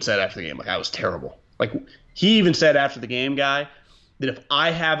he even said after the game, like, I was terrible. Like, he even said after the game, guy, that if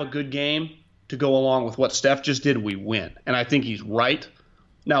I have a good game to go along with what Steph just did, we win. And I think he's right.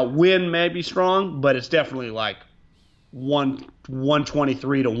 Now, win may be strong, but it's definitely like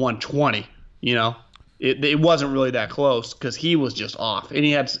 123 to 120, It wasn't really that close because he was just off. And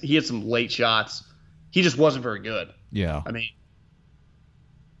he had some late shots. He just wasn't very good. Yeah. I mean,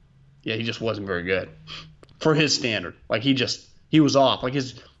 he just wasn't very good for his standard. Like, he was off. Like,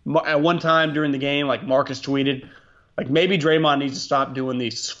 at one time during the game, like, Marcus tweeted, like, maybe Draymond needs to stop doing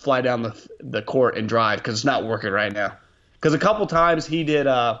these fly down the court and drive because it's not working right now. Because a couple times he did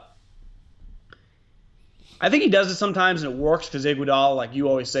I think he does it sometimes and it works because Iguodala, like you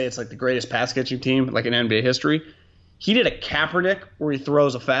always say, it's like the greatest pass catching team like in NBA history. He did a Kaepernick where he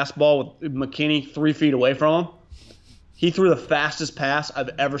throws a fastball with McKinney 3 feet away from him. He threw the fastest pass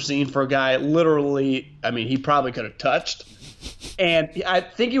I've ever seen for a guy. Literally, I mean, he probably could have touched. And I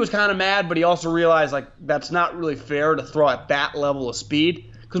think he was kind of mad, but he also realized, like, that's not really fair to throw at that level of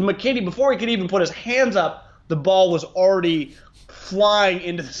speed. Because McKinney, before he could even put his hands up, the ball was already flying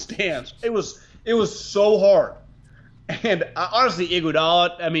into the stands. It was so hard. And honestly,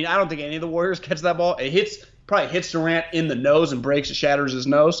 Iguodala, I mean, I don't think any of the Warriors catch that ball. It probably hits Durant in the nose and shatters his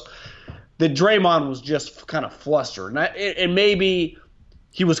nose. The Draymond was just kind of flustered. And maybe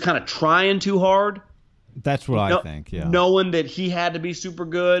he was kind of trying too hard. That's what I think, yeah. Knowing that he had to be super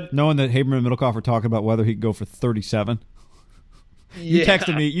good. Knowing that Haberman and Middlecoff were talking about whether he could go for 37. Yeah. You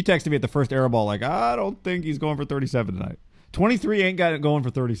texted me at the first air ball like, I don't think he's going for 37 tonight. 23 ain't got it going for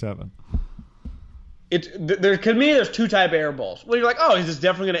 37. There's 2 type of air balls. Well, you're like, oh, he's just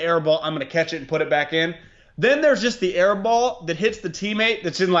definitely going to air ball. I'm going to catch it and put it back in. Then there's just the air ball that hits the teammate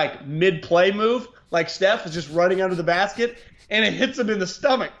that's in like mid-play move, like Steph is just running under the basket, and it hits him in the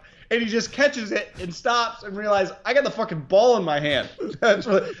stomach. And he just catches it and stops and realizes, I got the fucking ball in my hand. That's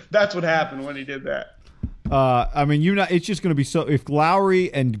what happened when he did that. I mean, it's just going to be so. If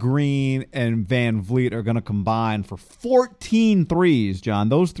Lowry and Green and Van Vliet are going to combine for 14 threes, John,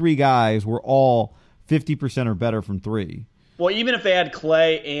 those 3 guys were all 50% or better from 3. Well, even if they had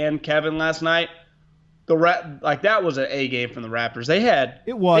Klay and Kevin last night, that was an A game from the Raptors.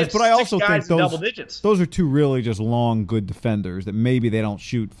 But I also think double digits. Those are 2 really just long, good defenders that maybe they don't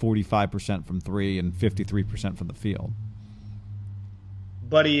shoot 45% from 3 and 53% from the field.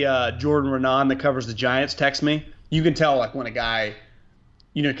 Buddy Jordan Renan that covers the Giants texts me. You can tell like when a guy,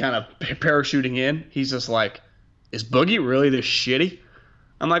 kind of parachuting in, he's just like, is Boogie really this shitty?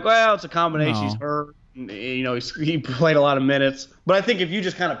 I'm like, well, it's a combination. No. He's hurt. He played a lot of minutes. But I think if you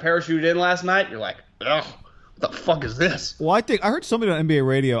just kind of parachuted in last night, you're like, ugh, The fuck is this? Well, I heard somebody on NBA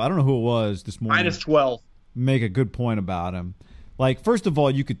radio, I don't know who it was this morning, -12. make a good point about him. Like, first of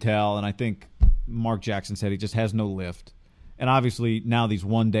all, you could tell, and I think Mark Jackson said he just has no lift. And obviously, now these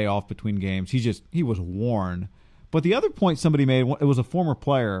 1 day off between games, he was worn. But the other point somebody made, it was a former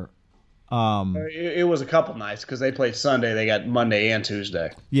player. It was a couple nights because they played Sunday. They got Monday and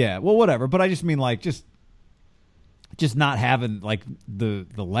Tuesday. Yeah, well, whatever. But I just mean, like, just not having, like, the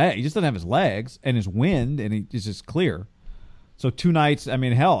leg. He just doesn't have his legs and his wind, and he's just clear. So 2 nights, I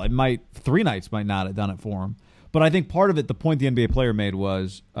mean, hell, 3 nights might not have done it for him. But I think part of it, the point the NBA player made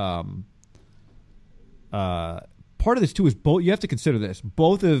was part of this, too, is both. You have to consider this.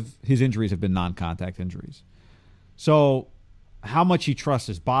 Both of his injuries have been non-contact injuries. So how much he trusts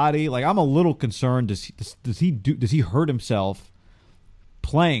his body. Like, I'm a little concerned. Does he hurt himself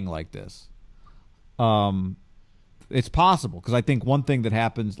playing like this? It's possible, because I think one thing that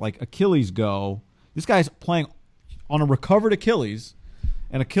happens, like Achilles go, this guy's playing on a recovered Achilles,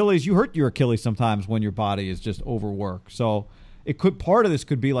 and Achilles, you hurt your Achilles sometimes when your body is just overworked. So part of this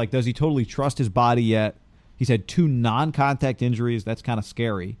could be like, does he totally trust his body yet? He's had 2 non-contact injuries. That's kind of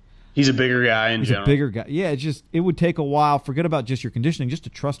scary. He's a bigger guy in general. He's a bigger guy. Yeah, it would take a while. Forget about just your conditioning, just to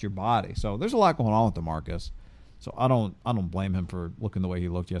trust your body. So there's a lot going on with DeMarcus. So I don't blame him for looking the way he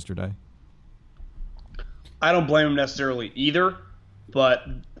looked yesterday. I don't blame him necessarily either, but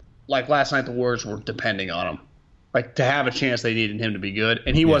like last night, the Warriors were depending on him. Like, to have a chance, they needed him to be good,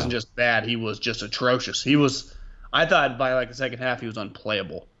 and he wasn't just bad; he was just atrocious. I thought by like the second half, he was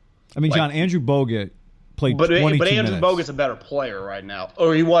unplayable. I mean, John, Andrew Bogut played 22 minutes. But Andrew Bogut's a better player right now,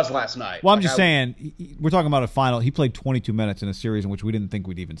 or he was last night. Well, I'm just saying, we're talking about a final. He played 22 minutes in a series in which we didn't think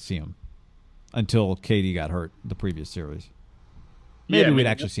we'd even see him until KD got hurt the previous series. Maybe we'd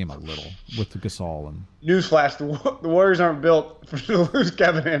actually see him a little with Gasol. And newsflash: the Warriors aren't built to lose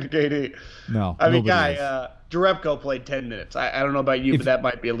Kevin and KD. No, I mean, Jerebko played 10 minutes. I don't know about you, but that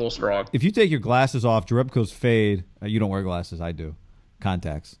might be a little strong. If you take your glasses off, Jerebko's fade. You don't wear glasses, I do.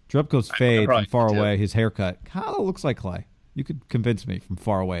 Contacts. Jerebko's fade from far away. His haircut kind of looks like Clay. You could convince me from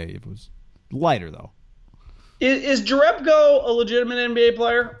far away. It was lighter though. Is Jerebko a legitimate NBA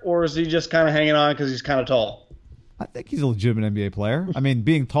player, or is he just kind of hanging on because he's kind of tall? I think he's a legitimate NBA player. I mean,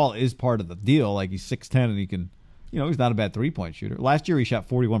 being tall is part of the deal. Like, he's 6'10", and he can, he's not a bad three-point shooter. Last year, he shot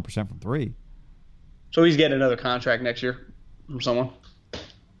 41% from 3. So he's getting another contract next year from someone?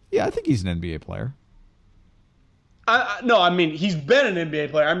 Yeah, I think he's an NBA player. No, I mean, he's been an NBA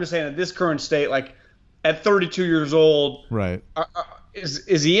player. I'm just saying, at this current state, like, at 32 years old, right?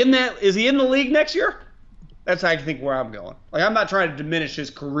 Is he in that? Is he in the league next year? That's, I think, where I'm going. Like, I'm not trying to diminish his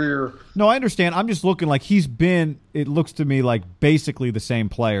career. No, I understand. I'm just looking like he's been. It looks to me like basically the same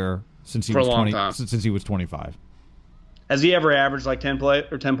player since he was 20. Since he was 25. Has he ever averaged like 10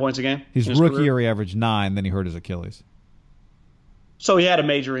 points a game? His rookie year, he averaged 9. Then he hurt his Achilles. So he had a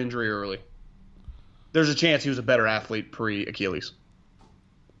major injury early. There's a chance he was a better athlete pre-Achilles.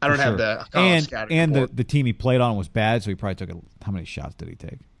 I don't have the and the team he played on was bad, so he probably took how many shots did he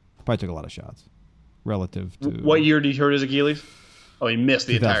take? Probably took a lot of shots. Relative to what year did he hurt his Achilles? Oh, he missed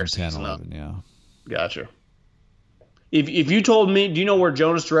the entire season. 11, yeah. Gotcha. If you told me, do you know where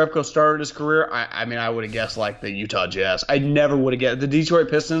Jonas Jerebko started his career? I mean, I would have guessed like the Utah Jazz. I never would have guessed. The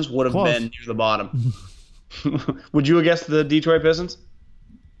Detroit Pistons would have been near the bottom. Would you have guessed the Detroit Pistons?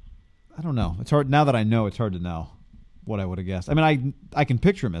 I don't know. It's hard now that I know. It's hard to know what I would have guessed. I mean, I can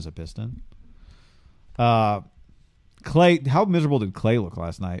picture him as a Piston. Clay, how miserable did Clay look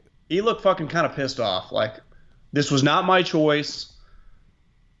last night? He looked fucking kind of pissed off. Like, this was not my choice.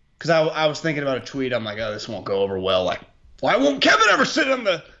 Because I was thinking about a tweet. I'm like, oh, this won't go over well. Like, why won't Kevin ever sit on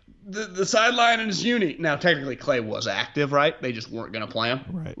the sideline in his uni? Now, technically, Clay was active, right? They just weren't going to play him.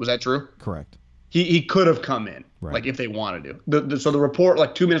 Right. Was that true? Correct. He could have come in, like, if they wanted to. So the report,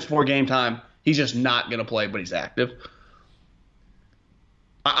 like, 2 minutes before game time, he's just not going to play, but he's active.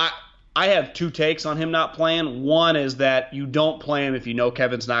 I have 2 takes on him not playing. One is that you don't play him if you know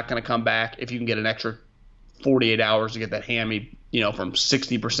Kevin's not going to come back, if you can get an extra 48 hours to get that hammy, from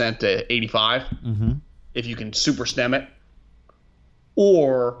 60% to 85, if you can super stem it.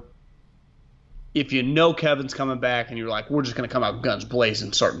 Or if you know Kevin's coming back and you're like, we're just going to come out guns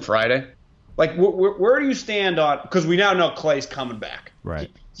blazing starting Friday. Like, where do you stand on – because we now know Clay's coming back. Right.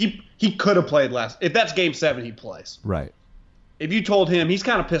 He could have played last – if that's Game 7, he plays. Right. If you told him, he's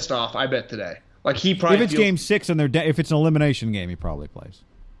kind of pissed off, I bet, today. Like, he probably if it's Game 6 and if it's an elimination game, he probably plays.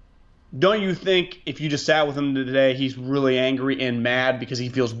 Don't you think if you just sat with him today, he's really angry and mad because he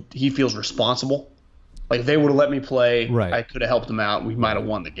feels responsible? Like, if they would have let me play, right, I could have helped him out. We might have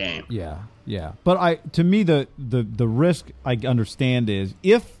won the game. Yeah. But to me, the risk I understand is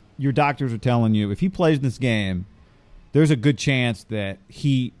if your doctors are telling you if he plays this game, there's a good chance that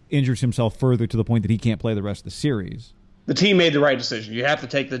he injures himself further to the point that he can't play the rest of the series. The team made the right decision. You have to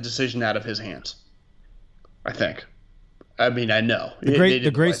take the decision out of his hands, I think. I mean, I know.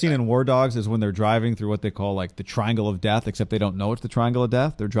 The great scene in War Dogs is when they're driving through what they call like the Triangle of Death, except they don't know it's the Triangle of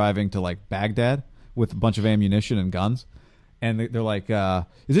Death. They're driving to like Baghdad with a bunch of ammunition and guns. And they're like,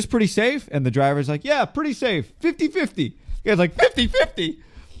 is this pretty safe? And the driver's like, yeah, pretty safe. 50-50. The guy's like, 50-50?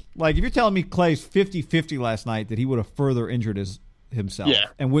 Like, if you're telling me Clay's 50-50 last night that he would have further injured himself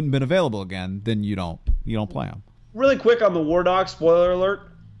and wouldn't have been available again, then you don't play him. Really quick on the War Dogs, spoiler alert.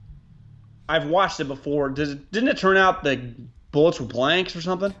 I've watched it before. Didn't it turn out the bullets were blanks or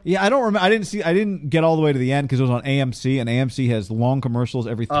something? Yeah, I don't remember. I didn't get all the way to the end because it was on AMC, and AMC has long commercials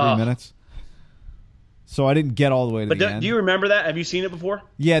every 3 minutes. So I didn't get all the way to the end. Do you remember that? Have you seen it before?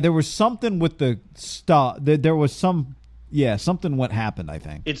 Yeah, there was something with the stuff. There was something what happened, I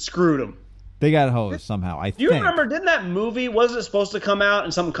think. It screwed them. They got hosed somehow, I think. Do you remember, didn't that movie, was it supposed to come out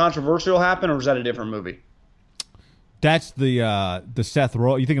and something controversial happen, or was that a different movie? That's the Seth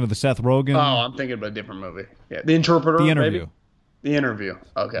Rogen. You thinking of the Seth Rogen? Oh, I'm thinking of a different movie. Yeah, The Interpreter. The Interview. Maybe? The Interview.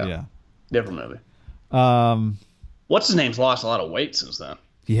 Okay. Yeah. Different movie. What's his name's lost a lot of weight since then.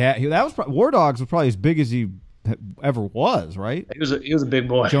 War Dogs was probably as big as he ever was, right? He was a big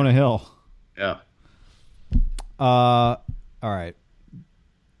boy. Jonah Hill. Yeah. All right.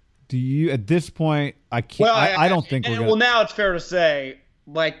 Do you at this point? I can't. Well, I don't think we're gonna. Well, now it's fair to say,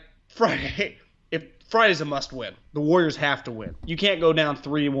 like Friday. Friday's a must-win. The Warriors have to win. You can't go down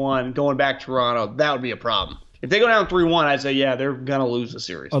 3-1 going back to Toronto. That would be a problem. If they go down 3-1, I'd say, yeah, they're going to lose the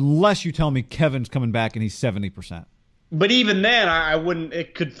series. Unless you tell me Kevin's coming back and he's 70%. But even then, I wouldn't –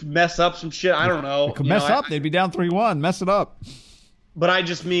 it could mess up some shit. I don't know. It could mess up. They'd be down 3-1. Mess it up. But I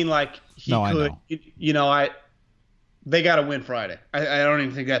just mean like he could – they got to win Friday. I don't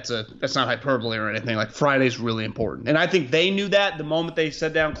even think that's not hyperbole or anything. Like, Friday's really important. And I think they knew that the moment they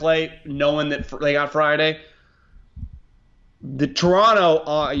set down Clay, knowing that they got Friday. The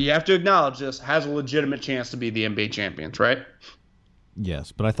Toronto, you have to acknowledge this, has a legitimate chance to be the NBA champions, right?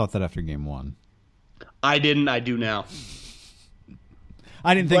 Yes, but I thought that after game one. I didn't. I do now.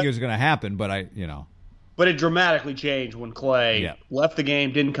 I didn't think it was going to happen, but But it dramatically changed when Clay left the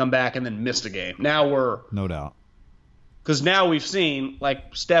game, didn't come back, and then missed a game. Now we're – no doubt. Because now we've seen,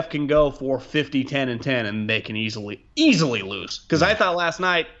 like, Steph can go for 50, 10, and 10, and they can easily lose. Because I thought last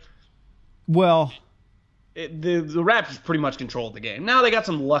night, well, the Raptors pretty much controlled the game. Now they got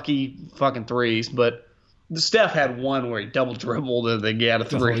some lucky fucking threes, but Steph had one where he double dribbled and they got a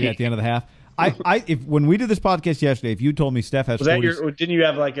three at the end of the half. When we did this podcast yesterday, if you told me Steph has, didn't you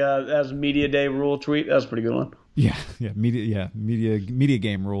have like that was a media day rule tweet? That was a pretty good one. Media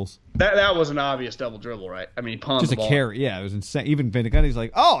game rules. That was an obvious double dribble, right? I mean, he palmed just the ball. A carry. Yeah, it was insane. Even Vindicanti's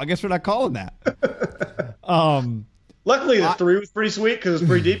like, oh, I guess we're not calling that. Luckily, the three was pretty sweet because it was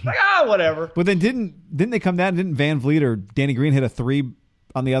pretty deep. Like, whatever. But then didn't they come down? Didn't Van Vliet or Danny Green hit a three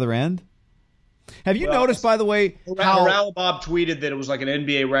on the other end? Have you noticed, by the way, how Raul Bob tweeted that it was like an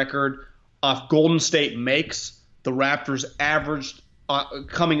NBA record off Golden State makes. The Raptors averaged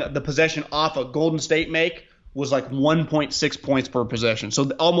the possession off a Golden State make was like 1.6 points per possession. So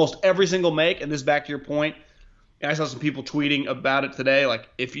almost every single make, and this is back to your point, and I saw some people tweeting about it today, like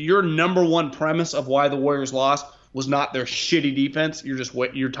if your number one premise of why the Warriors lost was not their shitty defense,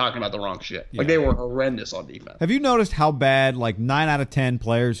 you're talking about the wrong shit. Like they were horrendous on defense. Have you noticed how bad like 9 out of 10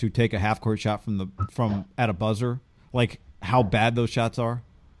 players who take a half-court shot from at a buzzer, like how bad those shots are?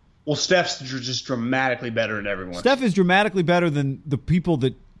 Well, Steph's just dramatically better than everyone. Steph is dramatically better than the people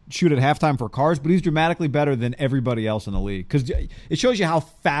that shoot at halftime for cars, but he's dramatically better than everybody else in the league because it shows you how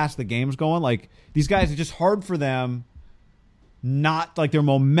fast the game's going. Like these guys, it's just hard for them. Not like their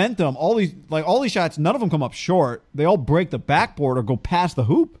momentum. All these shots, none of them come up short. They all break the backboard or go past the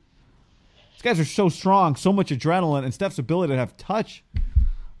hoop. These guys are so strong, so much adrenaline, and Steph's ability to have touch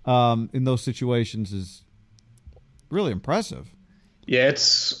in those situations is really impressive. Yeah,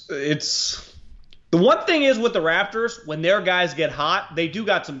 it's the one thing is with the Raptors, when their guys get hot, they do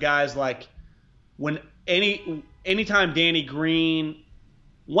got some guys like when anytime Danny Green.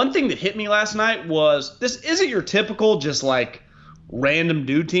 One thing that hit me last night was this isn't your typical just like random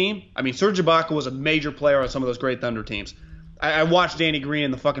dude team. I mean, Serge Ibaka was a major player on some of those great Thunder teams. I watched Danny Green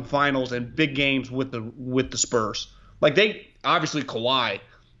in the fucking finals and big games with the Spurs. Like they obviously Kawhi.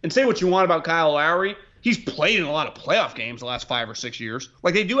 And say what you want about Kyle Lowry. He's played in a lot of playoff games the last 5 or 6 years.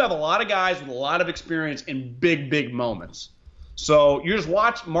 Like, they do have a lot of guys with a lot of experience in big, big moments. So, you just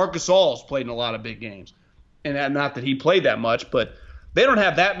watch Marc Gasol's played in a lot of big games. And not that he played that much, but they don't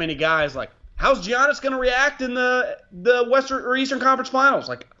have that many guys. Like, how's Giannis going to react in the Western or Eastern Conference Finals?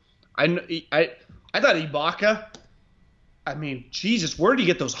 Like, I thought Ibaka. I mean, Jesus, where did he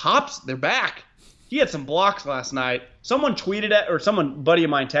get those hops? They're back. He had some blocks last night. Someone tweeted at, or buddy of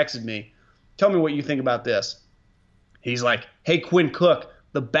mine texted me. Tell me what you think about this. He's like, hey, Quinn Cook,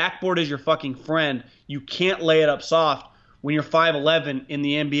 the backboard is your fucking friend. You can't lay it up soft when you're 5'11" in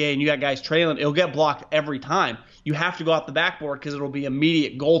the NBA and you got guys trailing. It'll get blocked every time. You have to go off the backboard because it'll be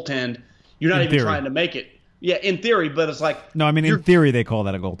immediate goaltend. You're not even trying to make it. Yeah, in theory, but it's like. No, I mean, in theory, they call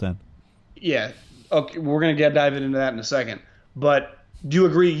that a goaltend. Yeah. Okay, we're going to dive into that in a second. But do you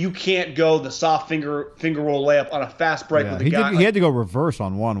agree you can't go the soft finger roll layup on a fast break with a guy? He had to go reverse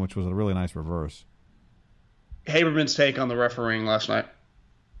on one, which was a really nice reverse. Haberman's take on the refereeing last night.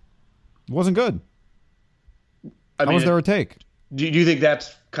 It wasn't good. How was there a take? Do you think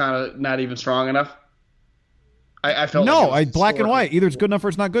that's kind of not even strong enough? I felt no, like black and white. Either it's good enough or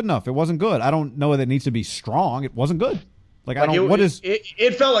it's not good enough. It wasn't good. I don't know that it needs to be strong. It wasn't good.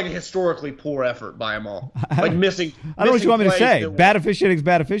 It felt like a historically poor effort by them all. Like missing. I don't know what you want me to say. Bad officiating is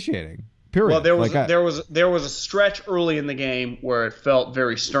bad officiating. Period. Well, there was a stretch early in the game where it felt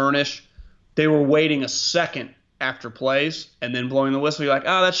very sternish. They were waiting a second after plays and then blowing the whistle. You're like,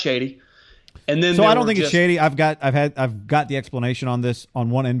 oh, that's shady. And then I don't think it's shady. I've got the explanation on this on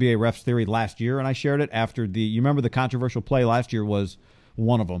one NBA refs theory last year, and I shared it after you remember the controversial play last year was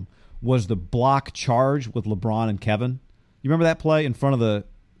one of them was the block charge with LeBron and Kevin. You remember that play in front of the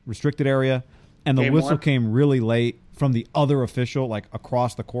restricted area, and the whistle came really late from the other official, like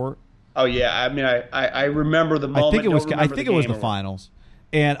across the court. Oh yeah, I mean, I remember the moment. I think it was the finals,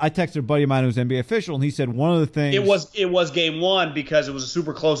 and I texted a buddy of mine who's an NBA official, and he said one of the things it was game one because it was a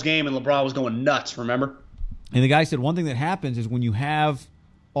super close game, and LeBron was going nuts. Remember? And the guy said one thing that happens is when you have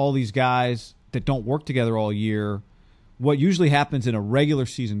all these guys that don't work together all year, what usually happens in a regular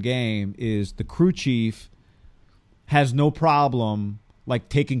season game is the crew chief has no problem like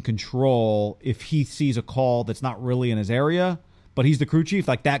taking control if he sees a call that's not really in his area, but he's the crew chief.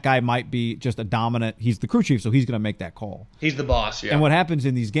 Like that guy might be just a dominant. He's the crew chief, so he's going to make that call. He's the boss, yeah. And what happens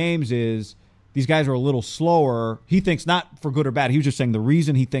in these games is these guys are a little slower. He thinks not for good or bad. He was just saying the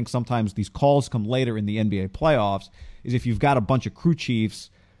reason he thinks sometimes these calls come later in the NBA playoffs is if you've got a bunch of crew chiefs.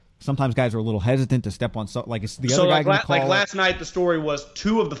 Sometimes guys are a little hesitant to step on something. Like, it's the other guy going to call it. Last night, the story was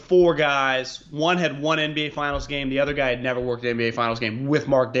 2 of the 4 guys, one had one NBA Finals game, the other guy had never worked an NBA Finals game with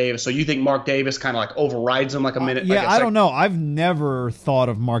Mark Davis. So you think Mark Davis kind of like overrides him like a minute? Yeah, I don't know. I've never thought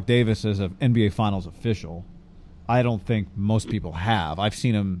of Mark Davis as an NBA Finals official. I don't think most people have. I've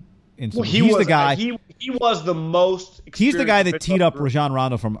seen him in some. Well, he's the guy. He was the most. He's the guy that teed up Rajon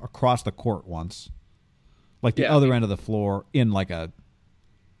Rondo from across the court once, like the other end of the floor in like a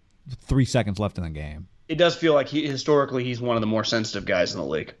 3 seconds left in the game. It does feel like historically he's one of the more sensitive guys in the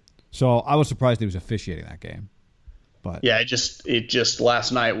league. So I was surprised he was officiating that game. But yeah, it just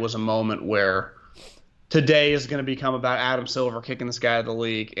last night was a moment where today is going to become about Adam Silver kicking this guy out of the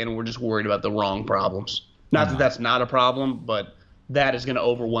league, and we're just worried about the wrong problems. Not that that's not a problem, but that is going to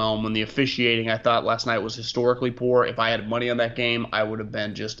overwhelm. When the officiating, I thought last night was historically poor. If I had money on that game, I would have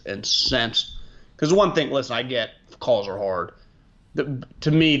been just incensed. Because one thing, listen, I get calls are hard.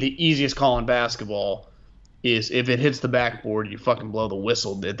 To me, the easiest call in basketball is if it hits the backboard, you fucking blow the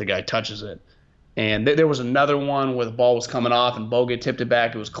whistle if the guy touches it. And there was another one where the ball was coming off and Bogut tipped it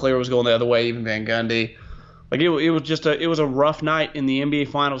back. It was clear it was going the other way, even Van Gundy. Like it was a rough night in the NBA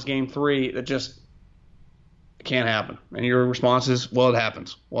Finals Game 3 that just can't happen. And your response is, well, it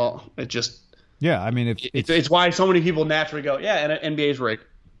happens. Well, it just I mean it's why so many people naturally go, yeah, and NBA's rigged.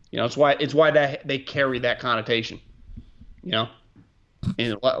 You know, it's why that they carry that connotation. You know.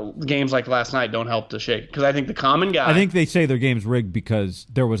 And games like last night don't help to shake because I think the common guy. I think they say their game's rigged because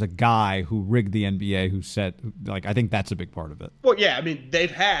there was a guy who rigged the NBA who said, like, I think that's a big part of it. Well, yeah, I mean they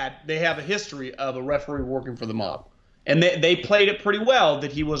have a history of a referee working for the mob, and they played it pretty well.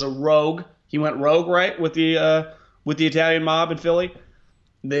 That he was a rogue. He went rogue, right, with the Italian mob in Philly.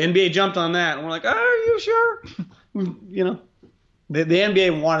 The NBA jumped on that, and we're like, are you sure? You know, the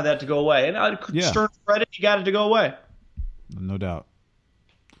NBA wanted that to go away, and Stern credit, he got it to go away. No doubt.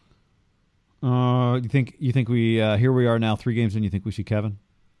 You think we here we are now 3 games in, you think we see Kevin?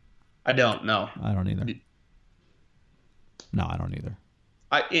 I don't know. I don't either. No, I don't either.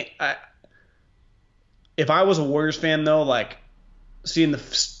 If I was a Warriors fan though, like seeing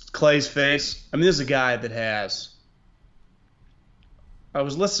Clay's face, I mean this is a guy that has. I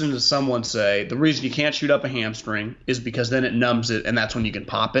was listening to someone say the reason you can't shoot up a hamstring is because then it numbs it and that's when you can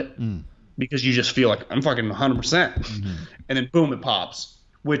pop it because you just feel like I'm fucking 100%, and then boom it pops.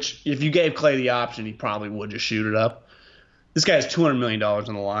 Which, if you gave Clay the option, he probably would just shoot it up. This guy has $200 million on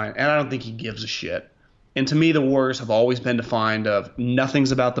the line, and I don't think he gives a shit. And to me, the Warriors have always been defined of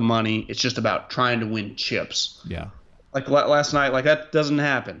nothing's about the money. It's just about trying to win chips. Yeah. Like last night, like that doesn't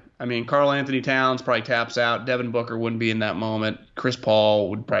happen. I mean, Karl Anthony Towns probably taps out. Devin Booker wouldn't be in that moment. Chris Paul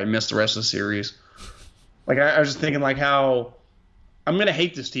would probably miss the rest of the series. Like I was just thinking like how I'm going to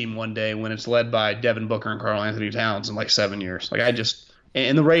hate this team one day when it's led by Devin Booker and Karl Anthony Towns in like 7 years. Like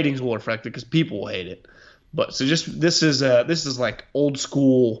and the ratings will reflect it because people will hate it. But so just this is like old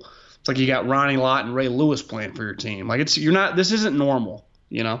school. It's like you got Ronnie Lott and Ray Lewis playing for your team. Like this isn't normal,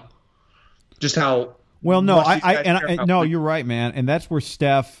 you know? Just how Well, no, no, you're right, man. And that's where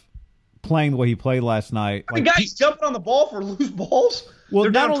Steph playing the way he played last night. The guy's jumping on the ball for loose balls. Well,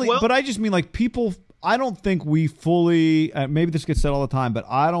 They're not down only, 12. but I just mean like people. I don't think we fully. Maybe this gets said all the time, but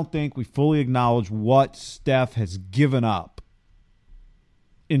I don't think we fully acknowledge what Steph has given up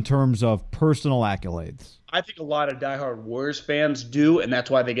in terms of personal accolades. I think a lot of diehard Warriors fans do, and that's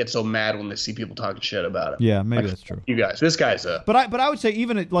why they get so mad when they see people talking shit about it. Yeah, maybe that's true. You guys, this guy's a. But I would say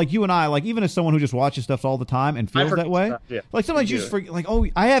even like you and I, like even as someone who just watches stuff all the time and feels that way, like sometimes you just forget, like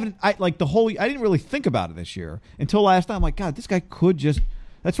I didn't really think about it this year until last night. I'm like, God, this guy could just.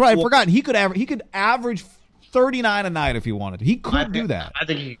 That's right. I forgot he could average 39 a night if he wanted. He could do that. I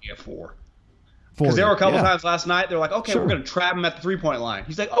think he could get 4. Because there were a couple times last night, they're like, okay, Sure. we're going to trap him at the three-point line.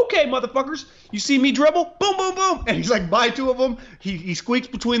 He's like, okay, motherfuckers, you see me dribble? Boom, boom, boom. And he's like, buy 2 of them. He squeaks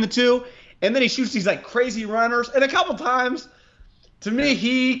between the 2. And then he shoots these like crazy runners. And a couple times, to me,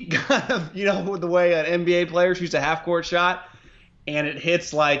 he kind of, with the way an NBA player shoots a half-court shot, and it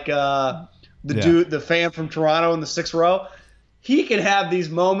hits like the fan from Toronto in the 6th row. He can have these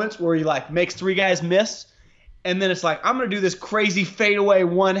moments where he like makes 3 guys miss. And then it's like, I'm going to do this crazy fadeaway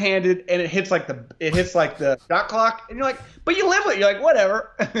one-handed, and it hits like the shot clock. And you're like, but you live with it. You're like, whatever.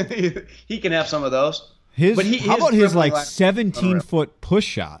 He can have some of those. How about his like 17-foot push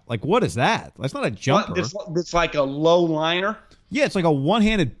shot? Like, what is that? That's not a jumper. It's like a low liner. Yeah, it's like a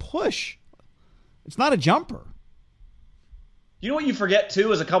one-handed push. It's not a jumper. You know what you forget,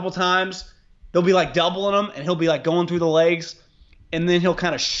 too, is a couple times they'll be like doubling him, and he'll be like going through the legs. And then he'll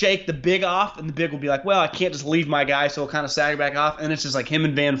kind of shake the big off, and the big will be like, well, I can't just leave my guy, so he'll kind of sag back off. And it's just like him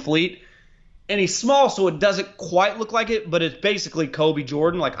and Van Fleet. And he's small, so it doesn't quite look like it, but it's basically Kobe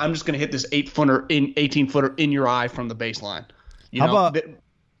Jordan. Like, I'm just going to hit this 18-footer in your eye from the baseline. How about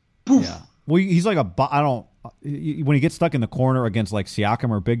poof. Yeah. Well, he's like when he gets stuck in the corner against like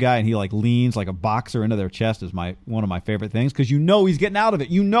Siakam or a big guy, and he like leans like a boxer into their chest is one of my favorite things because he's getting out of it.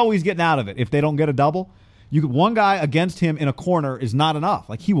 He's getting out of it if they don't get a double. One guy against him in a corner is not enough.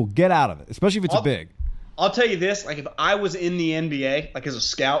 Like, he will get out of it, especially if it's a big. I'll tell you this. Like, if I was in the NBA, like as a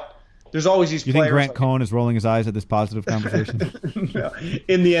scout, there's always these players. You think Grant Cohn is rolling his eyes at this positive conversation? No.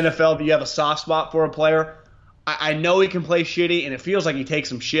 In the NFL, if you have a soft spot for a player, I know he can play shitty, and it feels like he takes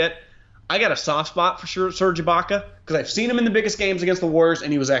some shit. I got a soft spot for Serge Ibaka because I've seen him in the biggest games against the Warriors,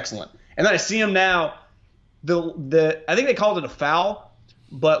 and he was excellent. And then I see him now. I think they called it a foul,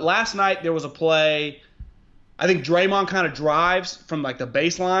 but last night there was a play. I think Draymond kind of drives from like the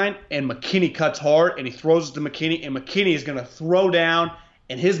baseline, and McKinney cuts hard, and he throws it to McKinney, and McKinney is going to throw down,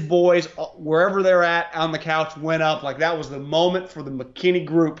 and his boys, wherever they're at on the couch, went up. Like, that was the moment for the McKinney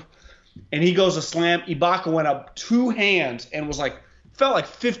group, and he goes to slam. Ibaka went up 2 hands and was like, felt like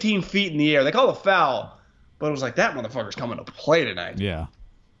 15 feet in the air. They called a foul, but it was like, that motherfucker's coming to play tonight. Yeah.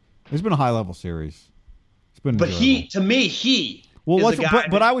 It's been a high-level series. It's been But enjoyable.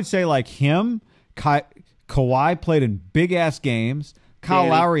 But I would say like him, Kawhi played in big-ass games. Kyle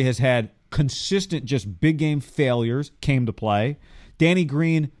Lowry has had consistent just big-game failures, came to play. Danny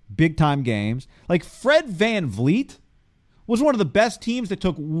Green, big-time games. Like, Fred VanVleet was one of the best teams that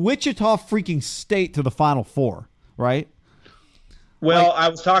took Wichita freaking State to the Final Four, right? Well, I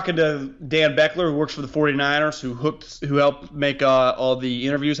was talking to Dan Beckler, who works for the 49ers, who helped make all the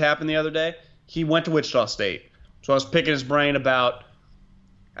interviews happen the other day. He went to Wichita State. So I was picking his brain about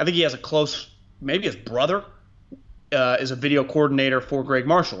 – I think he has a close – maybe his brother is a video coordinator for Greg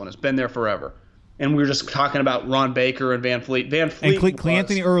Marshall and has been there forever. And we were just talking about Ron Baker and Van Fleet. And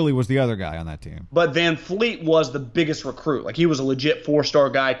Cleanthony Early was the other guy on that team. But Van Fleet was the biggest recruit. Like, he was a legit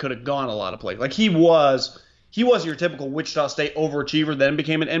 4-star guy, could have gone a lot of places. Like, he was your typical Wichita State overachiever, then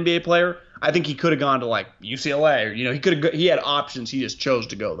became an NBA player. I think he could have gone to, like, UCLA. Or, he had options. He just chose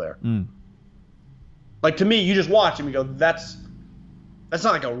to go there. Like, to me, you just watch him and go, that's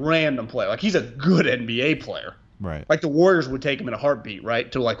not like a random player. Like, he's a good NBA player. Right. Like, the Warriors would take him in a heartbeat,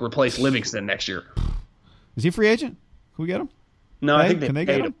 right, to, like, replace Livingston next year. Is he a free agent? Can we get him? No, I think can they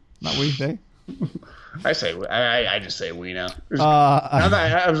get him? Not we, they? I just say we now.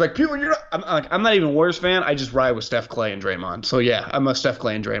 I was like, people, I'm not even a Warriors fan. I just ride with Steph, Clay, and Draymond. So, yeah, I'm a Steph,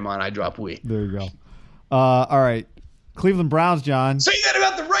 Clay, and Draymond. I drop we. There you go. All right. Cleveland Browns, John. Say that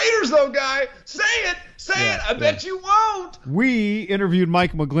about the Raiders, though, guy. Say it. Say it. I bet you won't. We interviewed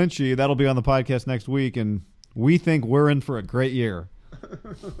Mike McGlinchey. That'll be on the podcast next week, and we think we're in for a great year.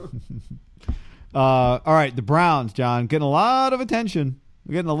 All right, the Browns, John, getting a lot of attention.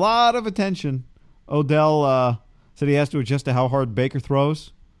 We're getting a lot of attention. Odell said he has to adjust to how hard Baker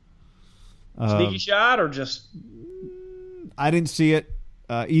throws. Sneaky shot or just? I didn't see it.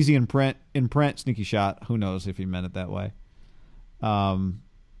 Easy in print, sneaky shot. Who knows if he meant it that way.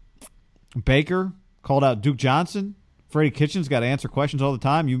 Baker called out Duke Johnson. Freddie Kitchens got to answer questions all the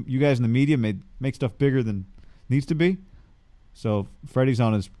time. You guys in the media make stuff bigger than needs to be. So Freddie's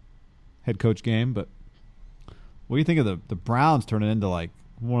on his head coach game. But what do you think of the Browns turning into like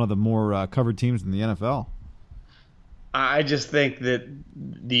one of the more covered teams in the NFL? I just think that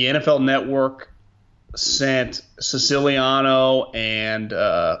the NFL Network sent Siciliano and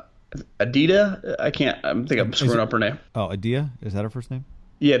Adida. I think I'm screwing up her name. Oh, Adia? Is that her first name?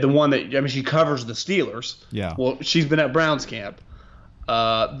 Yeah, the one that she covers the Steelers. Yeah. Well, she's been at Browns camp. They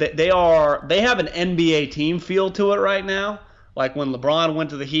have an NBA team feel to it right now. Like when LeBron went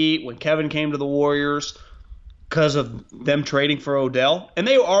to the Heat, when Kevin came to the Warriors, because of them trading for Odell, and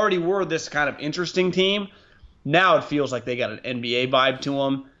they already were this kind of interesting team. Now it feels like they got an NBA vibe to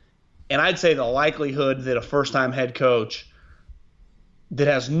them. And I'd say the likelihood that a first-time head coach that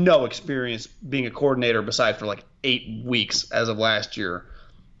has no experience being a coordinator besides for like 8 weeks as of last year,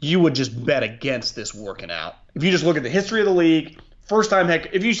 you would just bet against this working out. If you just look at the history of the league, first-time head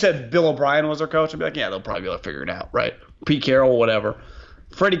 – if you said Bill O'Brien was their coach, I'd be like, yeah, they'll probably be able to figure it out, right? Pete Carroll, whatever.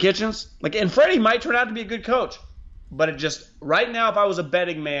 Freddie Kitchens, and Freddie might turn out to be a good coach. But it just – right now, if I was a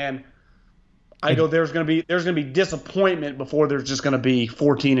betting man – I go, there's going to be disappointment before there's just going to be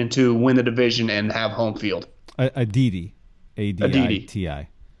 14-2, win the division, and have home field. Aditi. A-D-I-T-I.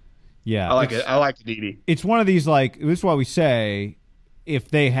 Yeah. I like it. I like Aditi. It's one of these, like, this is why we say if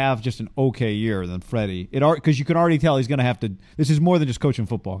they have just an okay year, then Freddie, because you can already tell he's going to have to, this is more than just coaching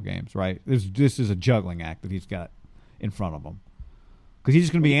football games, right? This is a juggling act that he's got in front of him. Because he's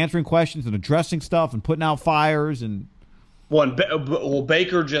just going to be answering questions and addressing stuff and putting out fires. And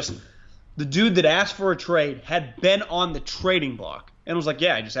Baker just... The dude that asked for a trade had been on the trading block and was like,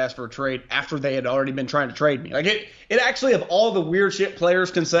 yeah, I just asked for a trade after they had already been trying to trade me. Like it actually, of all the weird shit players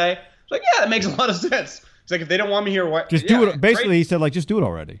can say, it's like, yeah, that makes a lot of sense. It's like, if they don't want me here, what? Just do it. Basically, he said, like, just do it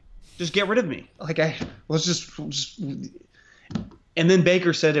already. Just get rid of me. Like, let's just. And then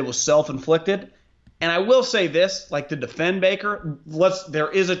Baker said it was self-inflicted. And I will say this, like to defend Baker,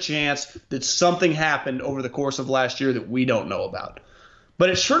 there is a chance that something happened over the course of last year that we don't know about. But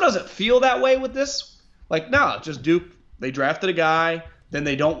it sure doesn't feel that way with this. Like, no, just Duke. They drafted a guy, then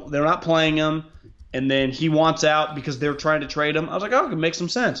they're not playing him, and then he wants out because they're trying to trade him. I was like, oh, it makes some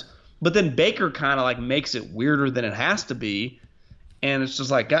sense. But then Baker kind of like makes it weirder than it has to be, and it's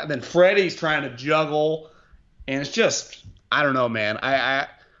just like then Freddie's trying to juggle, and it's just I don't know, man.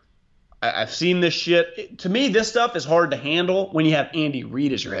 I've seen this shit. To me, this stuff is hard to handle when you have Andy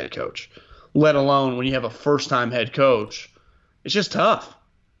Reid as your head coach, let alone when you have a first-time head coach. It's just tough.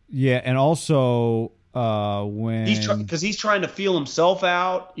 Yeah, and also when because he's trying to feel himself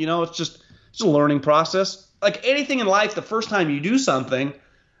out. You know, it's a learning process. Like anything in life, the first time you do something,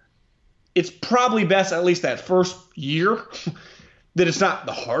 it's probably best at least that first year that it's not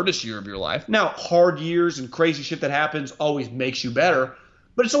the hardest year of your life. Now, hard years and crazy shit that happens always makes you better,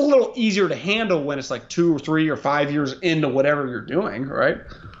 but it's a little easier to handle when it's like 2 or 3 or 5 years into whatever you're doing, right?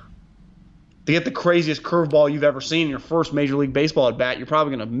 To get the craziest curveball you've ever seen in your first Major League Baseball at bat, you're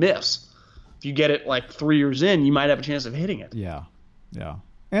probably going to miss. If you get it like 3 years in, you might have a chance of hitting it. Yeah.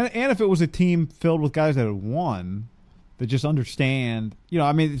 And if it was a team filled with guys that had won, that just understand,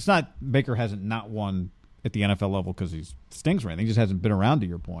 I mean, it's not Baker hasn't not won at the NFL level because he stinks or anything. He just hasn't been around, to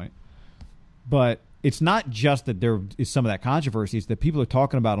your point. But it's not just that there is some of that controversy. It's that people are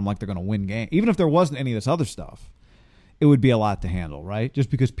talking about him like they're going to win games. Even if there wasn't any of this other stuff, it would be a lot to handle, right?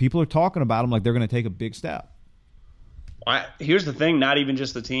 Just because people are talking about him like they're going to take a big step. Here's the thing, not even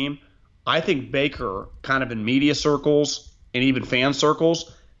just the team. I think Baker, kind of in media circles and even fan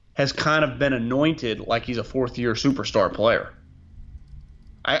circles, has kind of been anointed like he's a fourth-year superstar player.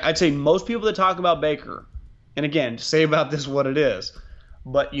 I'd say most people that talk about Baker, and again, say about this what it is,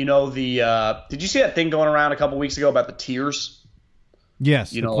 but did you see that thing going around a couple weeks ago about the tiers?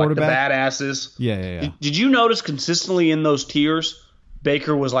 Yes, like the badasses. Yeah. Did you notice consistently in those tiers,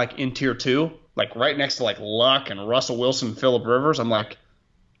 Baker was like in tier 2, like right next to like Luck and Russell Wilson and Phillip Rivers? I'm like,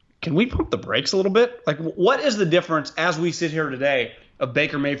 can we pump the brakes a little bit? Like, what is the difference as we sit here today of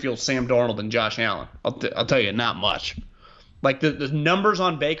Baker Mayfield, Sam Darnold, and Josh Allen? I'll tell you, not much. Like the numbers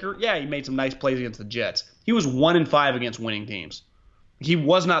on Baker, yeah, he made some nice plays against the Jets. He was 1-5 against winning teams. He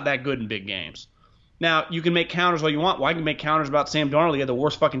was not that good in big games. Now, you can make counters all you want. Well, I can make counters about Sam Darnold. He had the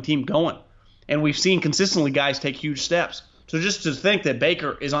worst fucking team going. And we've seen consistently guys take huge steps. So just to think that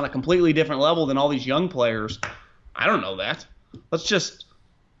Baker is on a completely different level than all these young players, I don't know that. Let's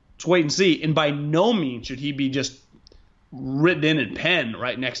wait and see. And by no means should he be just written in pen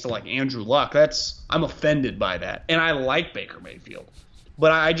right next to like Andrew Luck. I'm offended by that. And I like Baker Mayfield.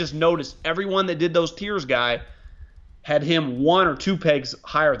 But I just noticed everyone that did those tiers guy had him 1 or 2 pegs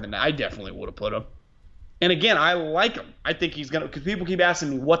higher than that. I definitely would have put him. And again, I like him. I think he's going to, because people keep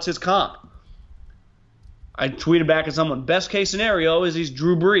asking me, what's his comp? I tweeted back at someone, best case scenario is he's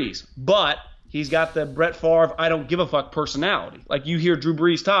Drew Brees. But he's got the Brett Favre, I don't give a fuck personality. Like you hear Drew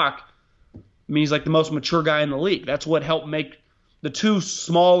Brees talk, I mean, he's like the most mature guy in the league. That's what helped make the 2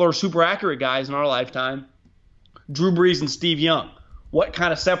 smaller, super accurate guys in our lifetime, Drew Brees and Steve Young. What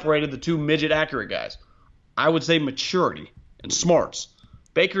kind of separated the 2 midget accurate guys? I would say maturity and smarts.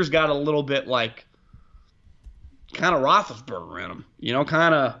 Baker's got a little bit like kind of Roethlisberger in him. You know,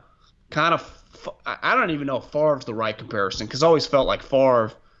 kind of. I don't even know if Favre's the right comparison because I always felt like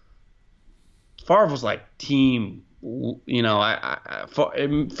Favre was like team. You know,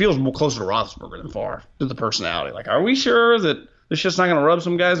 it feels more closer to Roethlisberger than Favre to the personality. Like, are we sure that this shit's not going to rub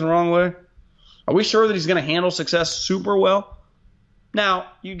some guys the wrong way? Are we sure that he's going to handle success super well?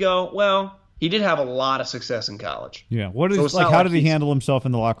 Now you go, well, he did have a lot of success in college. Yeah. How did he handle himself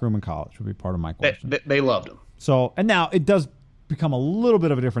in the locker room in college? Would be part of my question. They loved him. So, and now it does become a little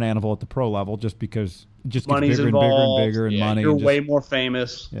bit of a different animal at the pro level, just because it just gets money's bigger involved, and bigger and money. You're way more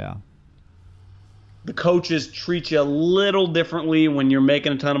famous. Yeah. The coaches treat you a little differently when you're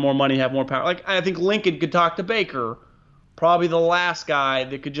making a ton of more money, have more power. Like I think Lincoln could talk to Baker, probably the last guy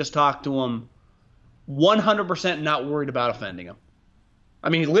that could just talk to him, 100% not worried about offending him. I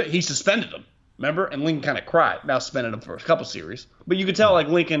mean, he suspended him, remember? And Lincoln kind of cried. Now suspended him for a couple series, but you could tell like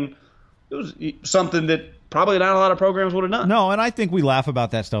Lincoln, it was something that probably not a lot of programs would have done. No, and I think we laugh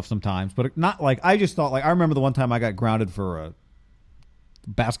about that stuff sometimes, but not like I just thought like I remember the one time I got grounded for a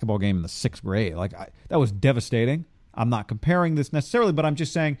basketball game in the 6th grade. Like that was devastating. I'm not comparing this necessarily, but I'm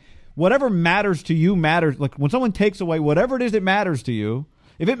just saying whatever matters to you matters. Like when someone takes away whatever it is that matters to you,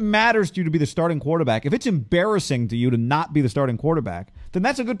 if it matters to you to be the starting quarterback, if it's embarrassing to you to not be the starting quarterback, then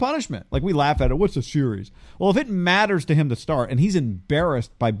that's a good punishment. Like we laugh at it. What's the series? Well, if it matters to him to start and he's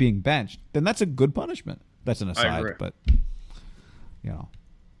embarrassed by being benched, then that's a good punishment. That's an aside, but you know.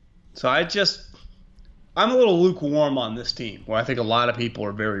 So I'm a little lukewarm on this team, where I think a lot of people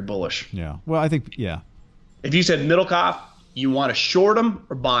are very bullish. Yeah. Well, I think If you said Middlecoff, you want to short him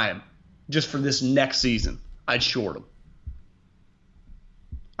or buy him, just for this next season, I'd short him.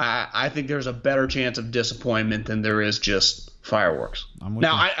 I think there's a better chance of disappointment than there is just fireworks.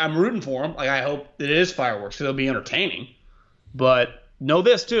 I'm rooting for him. Like I hope that it is fireworks because it'll be entertaining. But know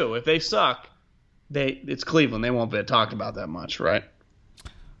this too: if they suck, it's Cleveland. They won't be talked about that much, right?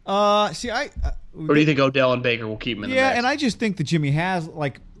 Or do you think Odell and Baker will keep him in the mix? Yeah, and I just think that Jimmy has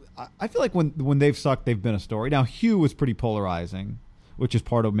I feel like when they've sucked, they've been a story. Now Hugh was pretty polarizing, which is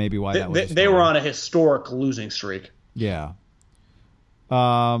part of maybe why that was. They were on a historic losing streak. Yeah.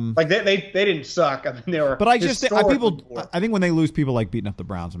 Like they didn't suck. I mean, they were. But I just think I think when they lose, people like beating up the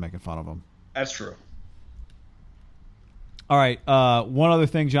Browns and making fun of them. That's true. All right. One other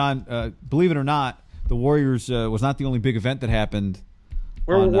thing, John. Believe it or not, the Warriors was not the only big event that happened.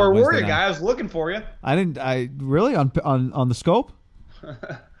 We're Warrior guy. I was looking for you. I really on the scope.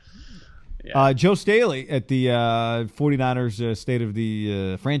 Yeah. Joe Staley at the 49ers State of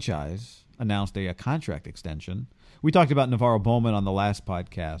the Franchise announced a contract extension. We talked about NaVorro Bowman on the last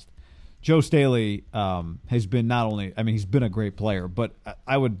podcast. Joe Staley has been he's been a great player, but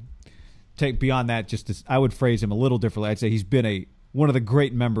I would take beyond that I would phrase him a little differently. I'd say he's been one of the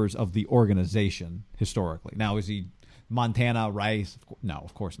great members of the organization historically. Now, is he Montana, Rice? No,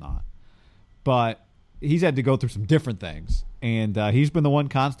 of course not. But he's had to go through some different things, and he's been the one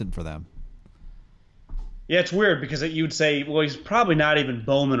constant for them. Yeah, it's weird because you'd say, well, he's probably not even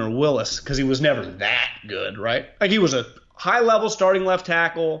Bowman or Willis because he was never that good, right? Like he was a high-level starting left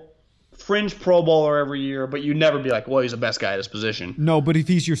tackle, fringe Pro Bowler every year, but you'd never be like, well, he's the best guy at his position. No, but if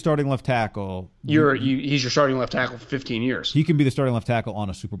he's your starting left tackle, he's your starting left tackle for 15 years. He can be the starting left tackle on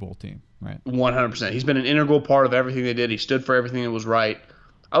a Super Bowl team, right? 100%. He's been an integral part of everything they did. He stood for everything that was right.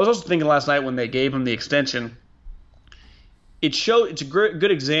 I was also thinking last night when they gave him the extension, it's a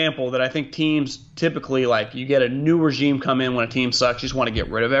good example that I think teams typically, like, you get a new regime come in when a team sucks, you just want to get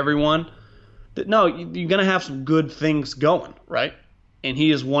rid of everyone. No, you're going to have some good things going, right? And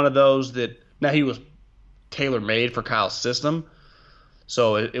he is one of those that – now he was tailor-made for Kyle's system.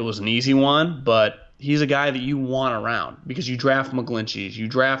 So it was an easy one, but he's a guy that you want around because you draft McGlinchey's, you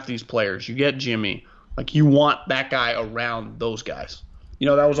draft these players, you get Jimmy. Like, you want that guy around those guys. You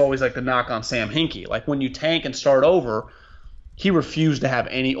know, that was always like the knock on Sam Hinkie. Like, when you tank and start over, he refused to have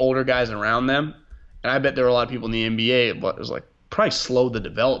any older guys around them. And I bet there were a lot of people in the NBA that was like, probably slowed the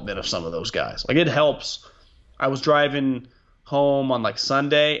development of some of those guys. Like, it helps. I was driving home on like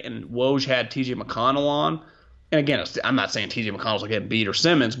Sunday, and Woj had TJ McConnell on. And again, I'm not saying TJ McConnell's like getting beat or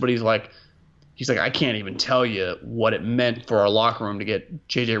Simmons, but he's like, I can't even tell you what it meant for our locker room to get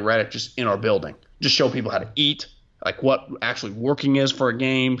JJ Redick just in our building. Just show people how to eat, like what actually working is for a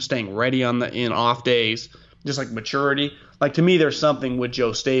game, staying ready in off days, just like maturity. Like, to me, there's something with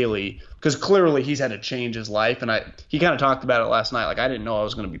Joe Staley, because clearly he's had to change his life, and he kind of talked about it last night. Like, I didn't know I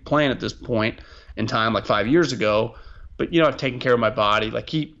was going to be playing at this point in time, like 5 years ago, but I've taken care of my body. Like,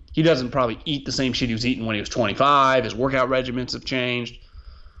 he doesn't probably eat the same shit he was eating when he was 25. His workout regimens have changed.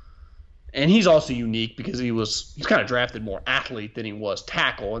 And he's also unique because he's kind of drafted more athlete than he was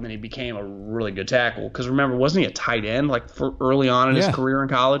tackle, and then he became a really good tackle. Because remember, wasn't he a tight end like for early on in his career in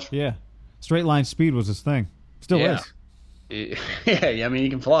college? Yeah, straight line speed was his thing. Still is. Yeah, I mean, he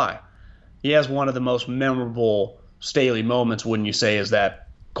can fly. He has one of the most memorable Staley moments, wouldn't you say, is that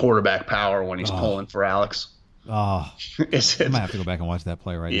quarterback power when he's pulling for Alex. Oh, I might have to go back and watch that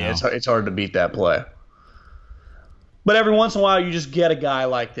play now. Yeah, it's hard to beat that play. But every once in a while, you just get a guy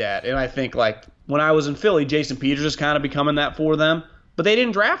like that. And I think, like, when I was in Philly, Jason Peters is kind of becoming that for them. But they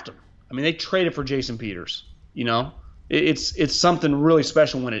didn't draft him. I mean, they traded for Jason Peters. It's something really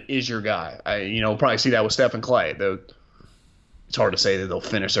special when it is your guy. We'll probably see that with Steph and Clay. It's hard to say that they'll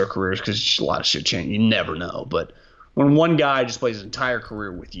finish their careers because a lot of shit change. You never know. But when one guy just plays his entire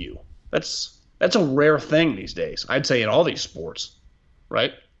career with you, that's a rare thing these days. I'd say in all these sports,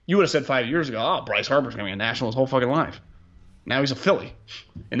 right? You would have said 5 years ago, Bryce Harper's going to be a National his whole fucking life. Now he's a Philly.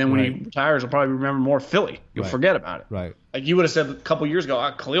 And then when he retires, he'll probably remember more Philly. You'll forget about it. Right. Like you would have said a couple years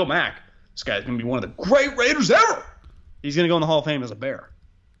ago, Khalil Mack, this guy's going to be one of the great Raiders ever. He's going to go in the Hall of Fame as a Bear.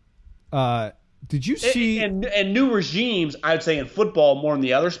 Did you see? And new regimes, I'd say in football more than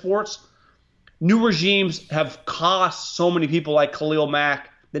the other sports, new regimes have cost so many people like Khalil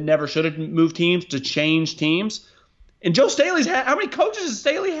Mack that never should have moved teams to change teams. And Joe Staley's had – how many coaches has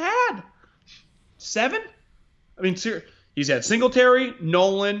Staley had? 7? I mean, he's had Singletary,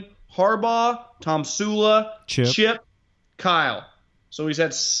 Nolan, Harbaugh, Tom Sula, Chip, Kyle. So he's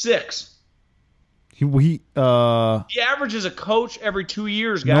had 6. He averages a coach every 2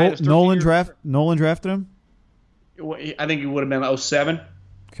 years, guys. Nolan drafted him? I think he would have been 07.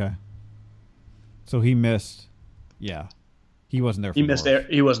 Okay. So he missed. Yeah. He wasn't there for Norv.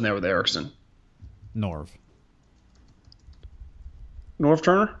 He wasn't there with Erickson. Norv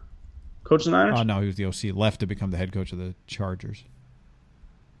Turner? Coach of the Niners? Oh, no, he was the OC. Left to become the head coach of the Chargers.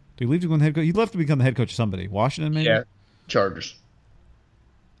 Did he leave to become the head coach? He left to become the head coach of somebody. Washington, maybe? Yeah, Chargers.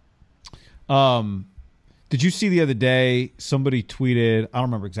 Did you see the other day somebody tweeted, I don't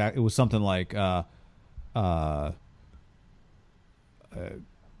remember exactly, it was something like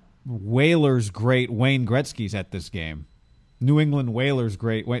Whalers great Wayne Gretzky's at this game. New England Whalers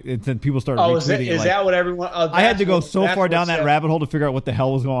great. And then people started retweeting is that what everyone... I had to go so far down that rabbit hole to figure out what the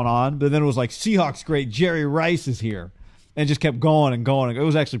hell was going on. But then it was like, Seahawks great, Jerry Rice is here. And just kept going and going. It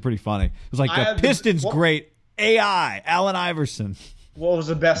was actually pretty funny. It was like the Pistons great, AI, Allen Iverson. What was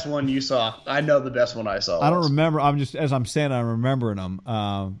the best one you saw? I know the best one I saw. I don't remember. As I'm saying, I'm remembering them.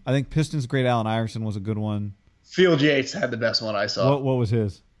 I think Pistons great Allen Iverson was a good one. Field Yates had the best one I saw. What was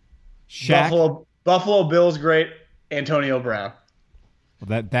his? Shaq? Buffalo Bills great Antonio Brown.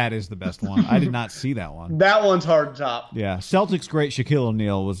 Well, that is the best one. I did not see that one. That one's hard to top. Yeah. Celtics great Shaquille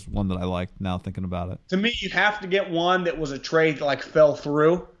O'Neal was one that I liked now thinking about it. To me, you'd have to get one that was a trade that like fell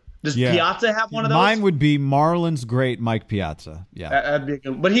through. Does Piazza have one of those? Mine would be Marlins great Mike Piazza. Yeah. That'd be a good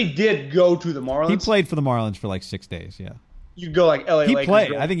one. But he did go to the Marlins. He played for the Marlins for like 6 days, yeah. You'd go like LA Lakers. He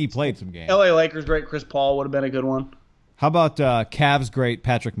played. I think he played some games. LA Lakers great Chris Paul would have been a good one. How about Cavs great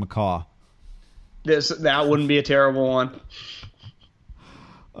Patrick McCaw? That wouldn't be a terrible one.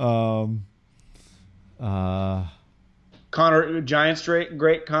 Giants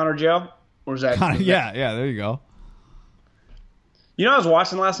great Connor Joe? Or is that? Yeah, there you go. You know, I was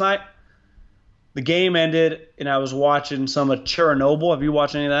watching last night. The game ended, and I was watching some of Chernobyl. Have you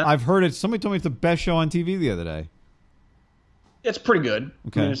watched any of that? I've heard it. Somebody told me it's the best show on TV the other day. It's pretty good.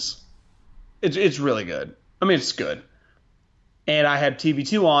 Okay. I mean, it's really good. I mean, it's good. And I had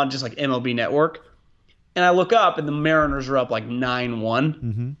TV2 on, just like MLB Network. And I look up, and the Mariners are up like 9-1.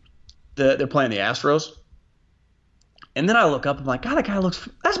 Mm-hmm. They're playing the Astros. And then I look up, and I'm like, God, that guy looks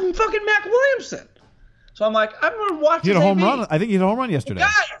 – that's fucking Mac Williamson. So I'm like, I'm going to watch He this had a home AB. run. I think he had a home run yesterday.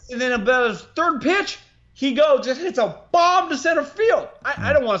 Guys, and then about his third pitch, he goes, just hits a bomb to center field.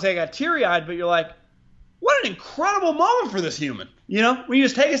 I don't want to say I got teary-eyed, but you're like, what an incredible moment for this human. You know, when you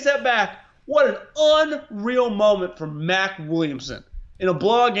just take a step back, what an unreal moment for Mac Williamson. In a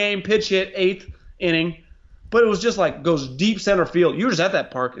blowout game, pitch hit, 8th inning, but it was just like goes deep center field. You were just at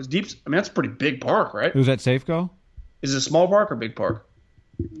that park. It's deep. I mean, that's a pretty big park, right? It was at Safeco? Is it a small park or big park?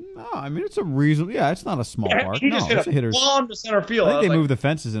 No, I mean, it's a reasonable. Yeah, it's not a small park. He No, just it's hit a hitter's. bomb to center field. I think was they like, moved the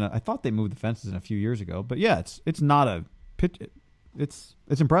fences I thought they moved the fences in a few years ago. But yeah, it's not a pitch. It's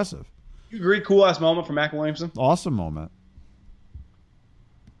impressive. You agree? Cool ass moment for Mac Williamson. Awesome moment.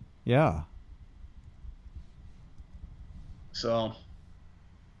 Yeah. So,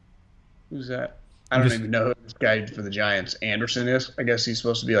 who's that? I don't even know who this guy for the Giants, Anderson, is. I guess he's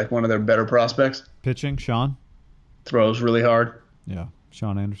supposed to be like one of their better prospects. Pitching, Sean. Throws really hard. Yeah,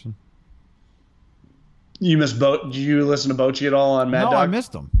 Sean Anderson. You miss Did you listen to Bochy at all on Mad No, Dog? I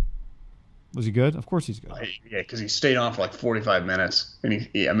missed him. Was he good? Of course he's good. Yeah, because he stayed on for like 45 minutes, and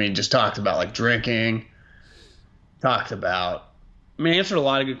he just talked about like drinking. Answered a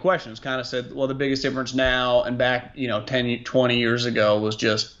lot of good questions. Kind of said, well, the biggest difference now and back, 10, 20 years ago was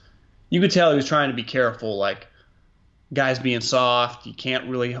just you could tell he was trying to be careful, like guys being soft. You can't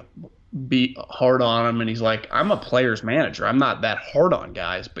really be hard on them. And he's like, I'm a player's manager. I'm not that hard on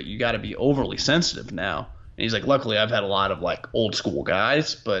guys, but you got to be overly sensitive now. And he's like, luckily, I've had a lot of like old school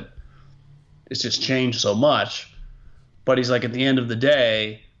guys, but it's just changed so much. But he's like, at the end of the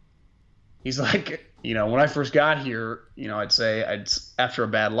day, he's like, when I first got here, I'd say after a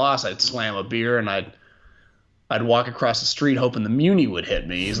bad loss, I'd slam a beer and I'd walk across the street hoping the Muni would hit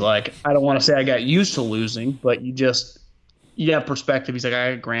me. He's like, I don't want to say I got used to losing, but you have perspective. He's like,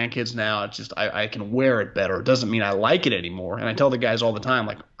 I got grandkids now. It's just I can wear it better. It doesn't mean I like it anymore. And I tell the guys all the time,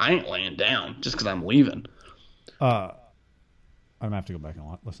 like, I ain't laying down just because I'm leaving. I'm gonna have to go back and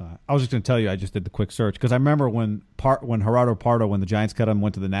listen. I was just gonna tell you, I just did the quick search because I remember when Gerardo Pardo, when the Giants cut him,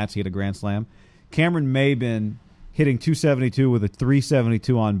 went to the Nats, he had a grand slam. Cameron Maybin hitting 272 with a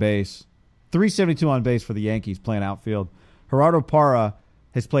 372 on base. 372 on base for the Yankees playing outfield. Gerardo Parra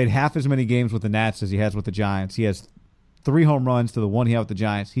has played half as many games with the Nats as he has with the Giants. He has 3 home runs to the one he had with the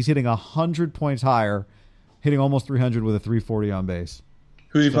Giants. He's hitting 100 points higher, hitting almost 300 with a 340 on base.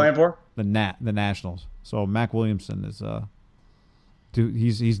 Who's he playing for? The Nationals. So Mac Williamson is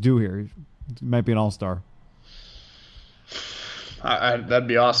he's due here. He might be an all-star. That'd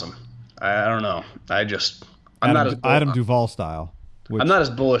be awesome. I don't know. Adam Duvall style. I'm not as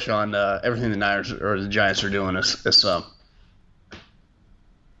bullish on everything the Niners or the Giants are doing as some.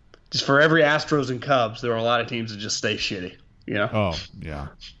 Just for every Astros and Cubs, there are a lot of teams that just stay shitty. Oh yeah.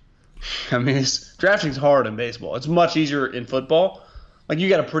 I mean, drafting's hard in baseball. It's much easier in football. Like, you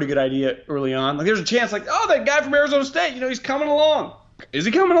got a pretty good idea early on. Like, there's a chance, like, oh, that guy from Arizona State, he's coming along. Is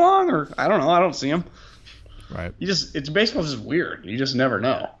he coming along? Or I don't know. I don't see him. Right. Baseball's just weird. You just never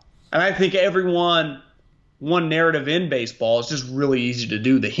know. And I think one narrative in baseball is just really easy to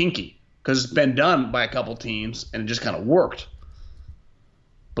do, the hinky, because it's been done by a couple teams and it just kind of worked.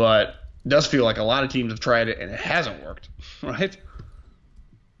 But it does feel like a lot of teams have tried it and it hasn't worked, right?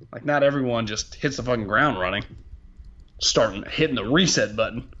 Like, not everyone just hits the fucking ground running, hitting the reset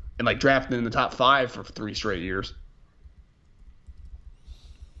button and like drafting in the top 5 for 3 straight years.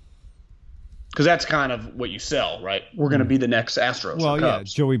 Because that's kind of what you sell, right? We're going to be the next Astros. Well, or yeah,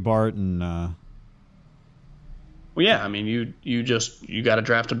 Cubs. Joey Bart and. Well, yeah, I mean, you got to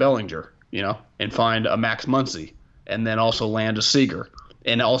draft a Bellinger, and find a Max Muncy, and then also land a Seager,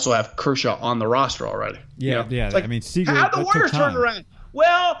 and also have Kershaw on the roster already. Yeah, yeah. Like, I mean, Seager. How'd the Warriors turn around?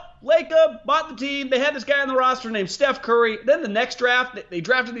 Well, Lacob bought the team. They had this guy on the roster named Steph Curry. Then the next draft, they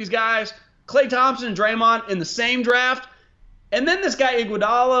drafted these guys, Klay Thompson and Draymond, in the same draft. And then this guy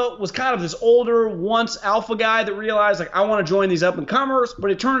Iguodala was kind of this older, once alpha guy that realized, like, I want to join these up-and-comers.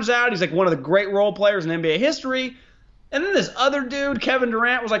 But it turns out he's like one of the great role players in NBA history. And then this other dude, Kevin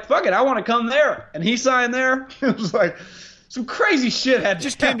Durant, was like, fuck it, I want to come there. And he signed there. It was like some crazy shit had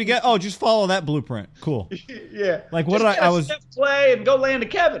just came together. Oh, just follow that blueprint. Cool. Yeah. Like, what did I was play and go land to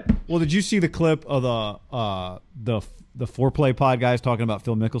Kevin. Well, did you see the clip of the 4Play pod guys talking about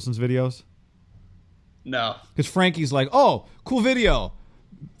Phil Mickelson's videos? No. Because Frankie's like, oh, cool video.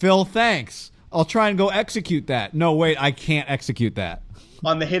 Phil, thanks. I'll try and go execute that. No, wait, I can't execute that.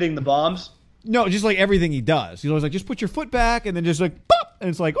 On the hitting the bombs? No, just like everything he does. He's always like, just put your foot back, and then just like, pop, and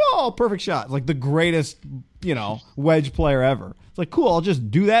it's like, oh, perfect shot. It's like the greatest, wedge player ever. It's like, cool, I'll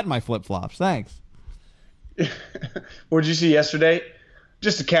just do that in my flip-flops. Thanks. What did you see yesterday?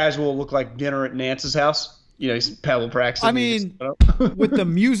 Just a casual look like dinner at Nance's house. He's pebble practicing. I mean, with the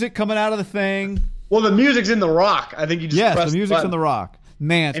music coming out of the thing, Well, the music's in the rock. I think you just Yes, press the music's button. in the rock.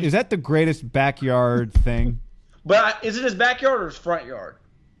 Man, is that the greatest backyard thing? But is it his backyard or his front yard?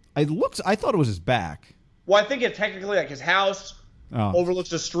 I thought it was his back. Well, I think it's technically like his house overlooks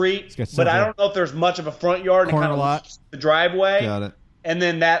the street, got but I something- don't know if there's much of a front yard. Corner kind of lot. the driveway. Got it. And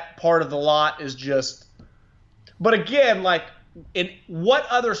then that part of the lot is just. But again, like, in what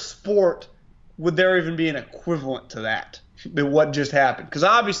other sport would there even be an equivalent to that? Than what just happened? Because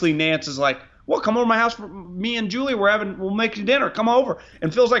obviously Nance is like, well, come over to my house. Me and Julie, we'll make you dinner. Come over.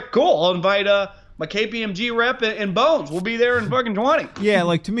 And Phil's like, cool. I'll invite my KPMG rep and Bones. We'll be there in fucking 20. Yeah,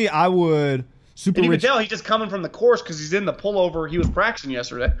 like to me, I would super And you can rich, tell he's just coming from the course because he's in the pullover he was practicing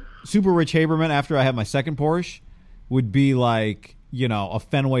yesterday. super rich Haberman after I had my second Porsche would be like, a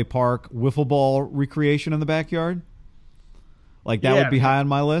Fenway Park wiffle ball recreation in the backyard. Like that Yeah. would be high on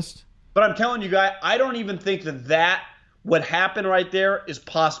my list. But I'm telling you guys, I don't even think that what happened right there is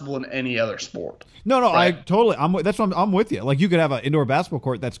possible in any other sport. No, Right. I'm with you. Like you could have an indoor basketball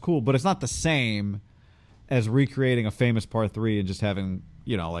court, that's cool, but it's not the same as recreating a famous par 3 and just having,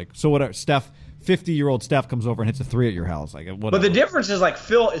 so whatever. 50-year-old Steph comes over and hits a 3 at your house, like whatever. But the difference is like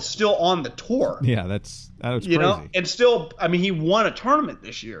Phil is still on the tour. Yeah, that's You know, crazy. and still, I mean, he won a tournament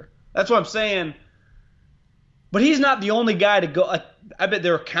this year. That's what I'm saying. But he's not the only guy to go. I bet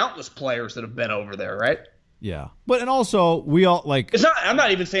there are countless players that have been over there, right? Yeah, and also we all like. It's not. I'm not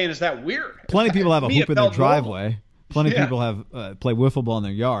even saying it's that weird. Plenty of people have a Me, hoop it in their felt normal. driveway. Plenty of Yeah. people have play wiffle ball in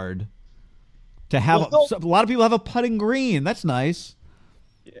their yard. To have Well, a lot of people have a putting green. That's nice.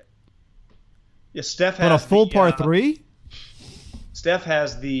 Yeah, Steph has But a full the, par 3. Steph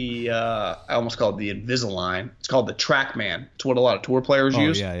has the. I almost called it the Invisalign. It's called the TrackMan. It's what a lot of tour players Oh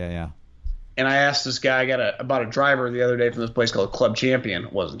use. yeah. And I asked this guy, I bought a driver the other day from this place called Club Champion.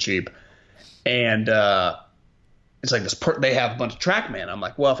 It wasn't cheap. And it's like this. They have a bunch of TrackMan. I'm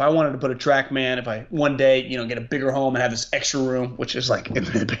like, well, if I wanted to put a TrackMan, if I one day, get a bigger home and have this extra room, which is like in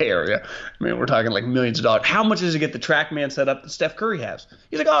the Bay Area. I mean, we're talking like millions of dollars. How much does it get the TrackMan set up that Steph Curry has?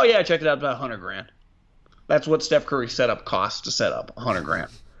 He's like, oh yeah, I checked it out, about $100,000. That's what Steph Curry setup costs to set up, $100,000.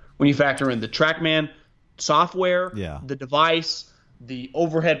 When you factor in the TrackMan software, Yeah. the device, the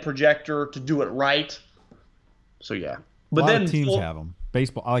overhead projector to do it right. So yeah, but a lot then of teams have them.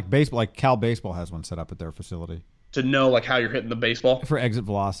 Baseball, like Cal Baseball has one set up at their facility to know like how you're hitting the baseball. for exit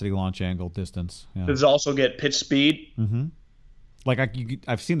velocity, launch angle, distance. Yeah. Does it also get pitch speed? Like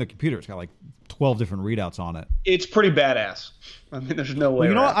I've seen the computer; it's got like 12 different readouts on it. It's pretty badass. I mean, there's no way. Well,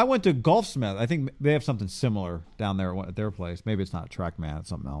 you know around what? I went to Golfsmith. I think they have something similar down there at their place. Maybe it's not TrackMan; it's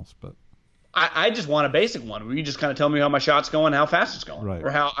something else. But I just want a basic one where you just kind of tell me how my shot's going, how fast it's going, Right. or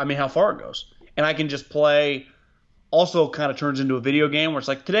how far it goes, and I can just play. Also, kind of turns into a video game where it's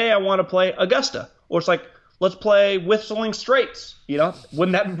like, today I want to play Augusta, or it's like, let's play Whistling Straits.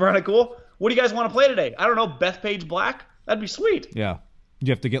 Wouldn't that be pretty cool? What do you guys want to play today? I don't know, Bethpage Black. That'd be sweet. yeah,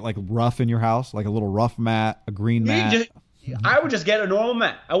 you have to get like rough in your house, like a little rough mat, a green You mat. I would just get a normal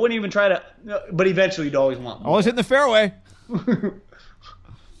mat. I wouldn't even try to. But eventually, you'd always want. Always hitting the fairway.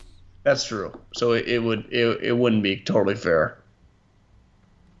 That's true. So it wouldn't be totally fair.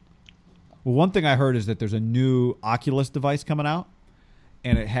 Well, one thing I heard is that there's a new Oculus device coming out,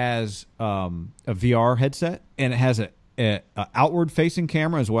 and it has a VR headset, and it has a outward-facing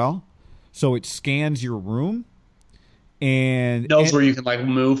camera as well, so it scans your room, and Knows where you can like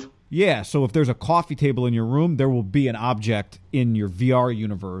move. yeah. So if there's a coffee table in your room, there will be an object in your VR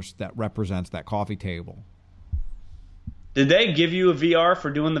universe that represents that coffee table. Did they give you a VR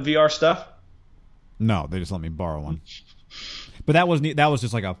for doing the VR stuff? No, they just let me borrow one. But that was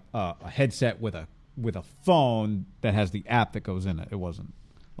just like a headset with a phone that has the app that goes in it. It wasn't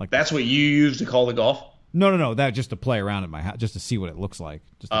like That's what you use to call the golf? No. That just to play around at my house, just to see what it looks like.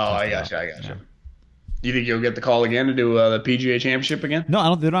 Just to Oh, test I it gotcha. out. I gotcha. Yeah. Do you think you'll get the call again to do the PGA Championship again? No, I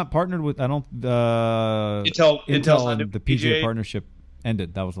don't. They're not partnered with. I don't. Intel's Intel not and doing the PGA PGA? partnership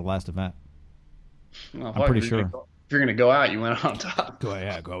ended. That was the last event. Well, I'm pretty if you're sure. gonna- If you're going to go out, you went out on top.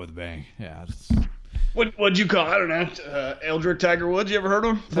 Go with a bang. Yeah, What'd you call? I don't know. Eldrick Tiger Woods. You ever heard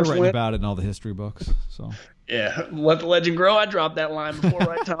of him? they're First writing win? about it in all the history books. So Yeah. Let the legend grow. I dropped that line before,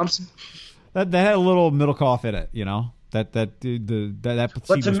 right, Thompson? that had a little Middlecoff in it. That seed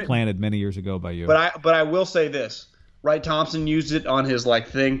to was me- planted many years ago by you. But I will say this. Wright Thompson used it on his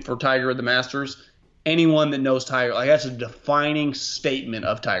thing for Tiger at the Masters. Anyone that knows Tiger, that's a defining statement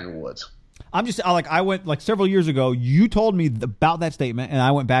of Tiger Woods. I went several years ago. You told me about that statement, and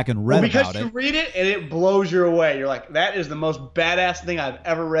I went back and read Because about you it. read it and it blows you away. You're like, that is the most badass thing I've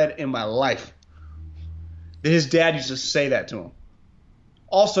ever read in my life. His dad used to say that to him.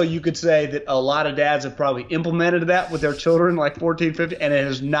 Also, you could say that a lot of dads have probably implemented that with their children, 14, 15, and it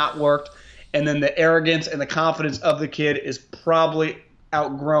has not worked. and then the arrogance and the confidence of the kid is probably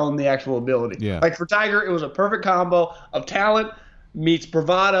outgrown the actual ability. Yeah. Like for Tiger, it was a perfect combo of talent meets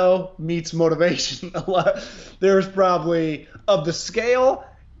bravado meets motivation. There's probably, of the scale,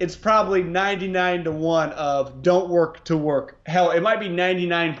 it's probably 99 to 1 of don't work to work. Hell, it might be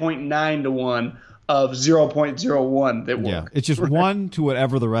 99.9 to 1 of 0.01 that work. Yeah, it's just 1 to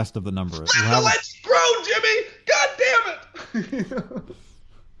whatever the rest of the number is. Let's grow, Jimmy! God damn it!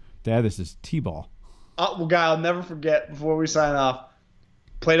 Dad, this is T-ball. Well, guy, I'll never forget, before we sign off,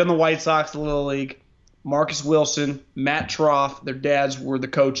 played on the White Sox, the Little League. Marcus Wilson, Matt Troff, their dads were the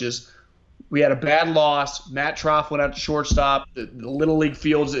coaches. We had a bad loss. Matt Troff went out to shortstop. The Little League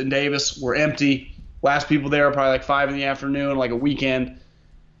fields in Davis were empty. Last people there were probably like 5 in the afternoon, like a weekend.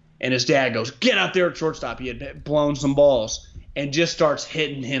 And his dad goes, get out there at shortstop. He had blown some balls and just starts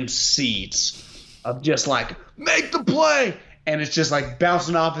hitting him seeds of just like, make the play. And it's just like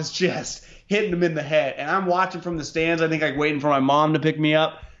bouncing off his chest, hitting him in the head. And I'm watching from the stands. I think like waiting for my mom to pick me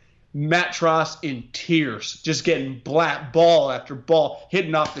up. Matt Tross in tears, just getting black ball after ball,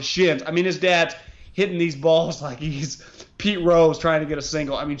 hitting off the shins. I mean, his dad's hitting these balls like he's Pete Rose trying to get a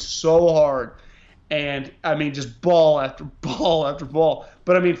single. I mean, so hard. And, I mean, just ball after ball after ball.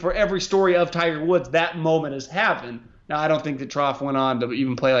 But, I mean, for every story of Tiger Woods, that moment has happened. Now, I don't think that Troff went on to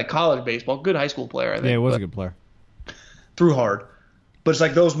even play like college baseball. Good high school player, I think. Yeah, he was a good player. Threw hard. But it's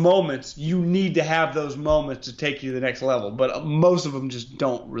like those moments, you need to have those moments to take you to the next level. But most of them just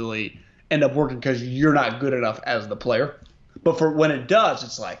don't really end up working because you're not good enough as the player. But for when it does,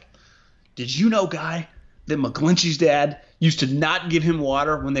 it's like, did you know, guy, that McGlinchey's dad used to not give him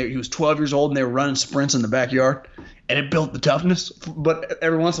water when he was 12 years old and they were running sprints in the backyard? And it built the toughness. But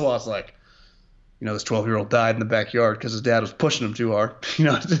every once in a while, it's like, you know, this 12-year-old died in the backyard because his dad was pushing him too hard. You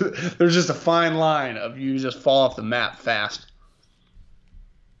know, there's just a fine line of you just fall off the map fast.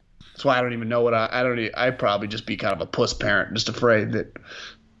 That's why I don't even know what I'd probably just be kind of a puss parent, just afraid that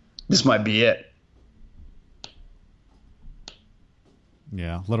this might be it.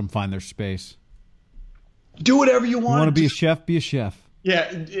 Yeah, let them find their space. Do whatever you want. You want to be a chef? Be a chef. Yeah,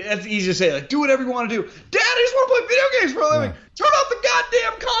 it's easy to say. Like, do whatever you want to do. Dad, I just want to play video games for a living. Yeah. Turn off the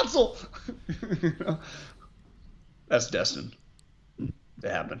goddamn console. That's destined to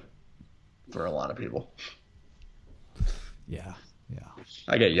happen for a lot of people. Yeah.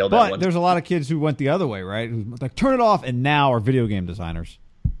 I get yelled at But once. there's a lot of kids who went the other way, right? Who like turn it off and now are video game designers.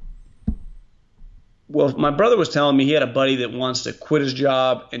 Well, my brother was telling me he had a buddy that wants to quit his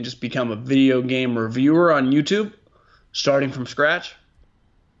job and just become a video game reviewer on YouTube, starting from scratch.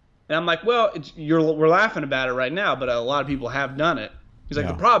 And I'm like, well, we're laughing about it right now, but a lot of people have done it. He's like,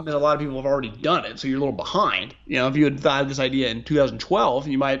 Yeah. The problem is a lot of people have already done it, so you're a little behind. You know, if you had thought of this idea in 2012,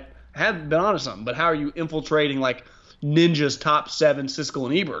 you might have been onto something. But how are you infiltrating like Ninja's top 7 Siskel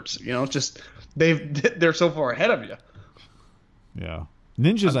and Eberts? You know, just they're so far ahead of you. Yeah.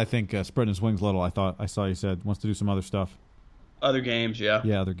 Ninja's, I think, spreading his wings a little. I saw you said wants to do some other stuff. Other games, yeah.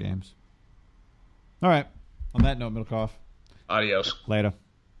 Yeah, other games. All right. On that note, Middlecoff. Adios. Later.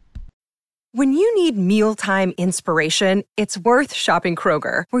 When you need mealtime inspiration, it's worth shopping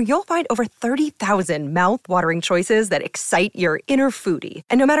Kroger, where you'll find over 30,000 mouth-watering choices that excite your inner foodie.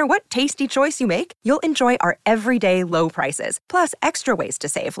 And no matter what tasty choice you make, you'll enjoy our everyday low prices, plus extra ways to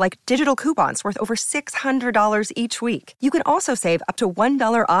save, like digital coupons worth over $600 each week. You can also save up to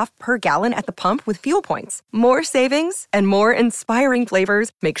 $1 off per gallon at the pump with fuel points. More savings and more inspiring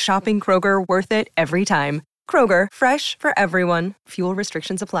flavors make shopping Kroger worth it every time. Kroger, fresh for everyone. Fuel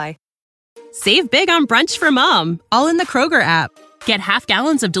restrictions apply. Save big on brunch for mom, all in the Kroger app. Get half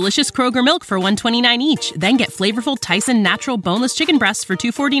gallons of delicious Kroger milk for $1.29 each. Then get flavorful Tyson natural boneless chicken breasts for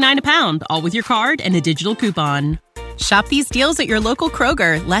 $2.49 a pound, all with your card and a digital coupon. Shop these deals at your local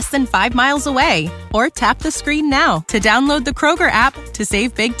Kroger, less than 5 miles away. Or tap the screen now to download the Kroger app to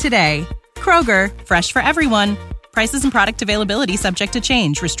save big today. Kroger, fresh for everyone. Prices and product availability subject to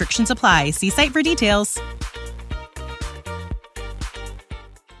change. Restrictions apply. See site for details.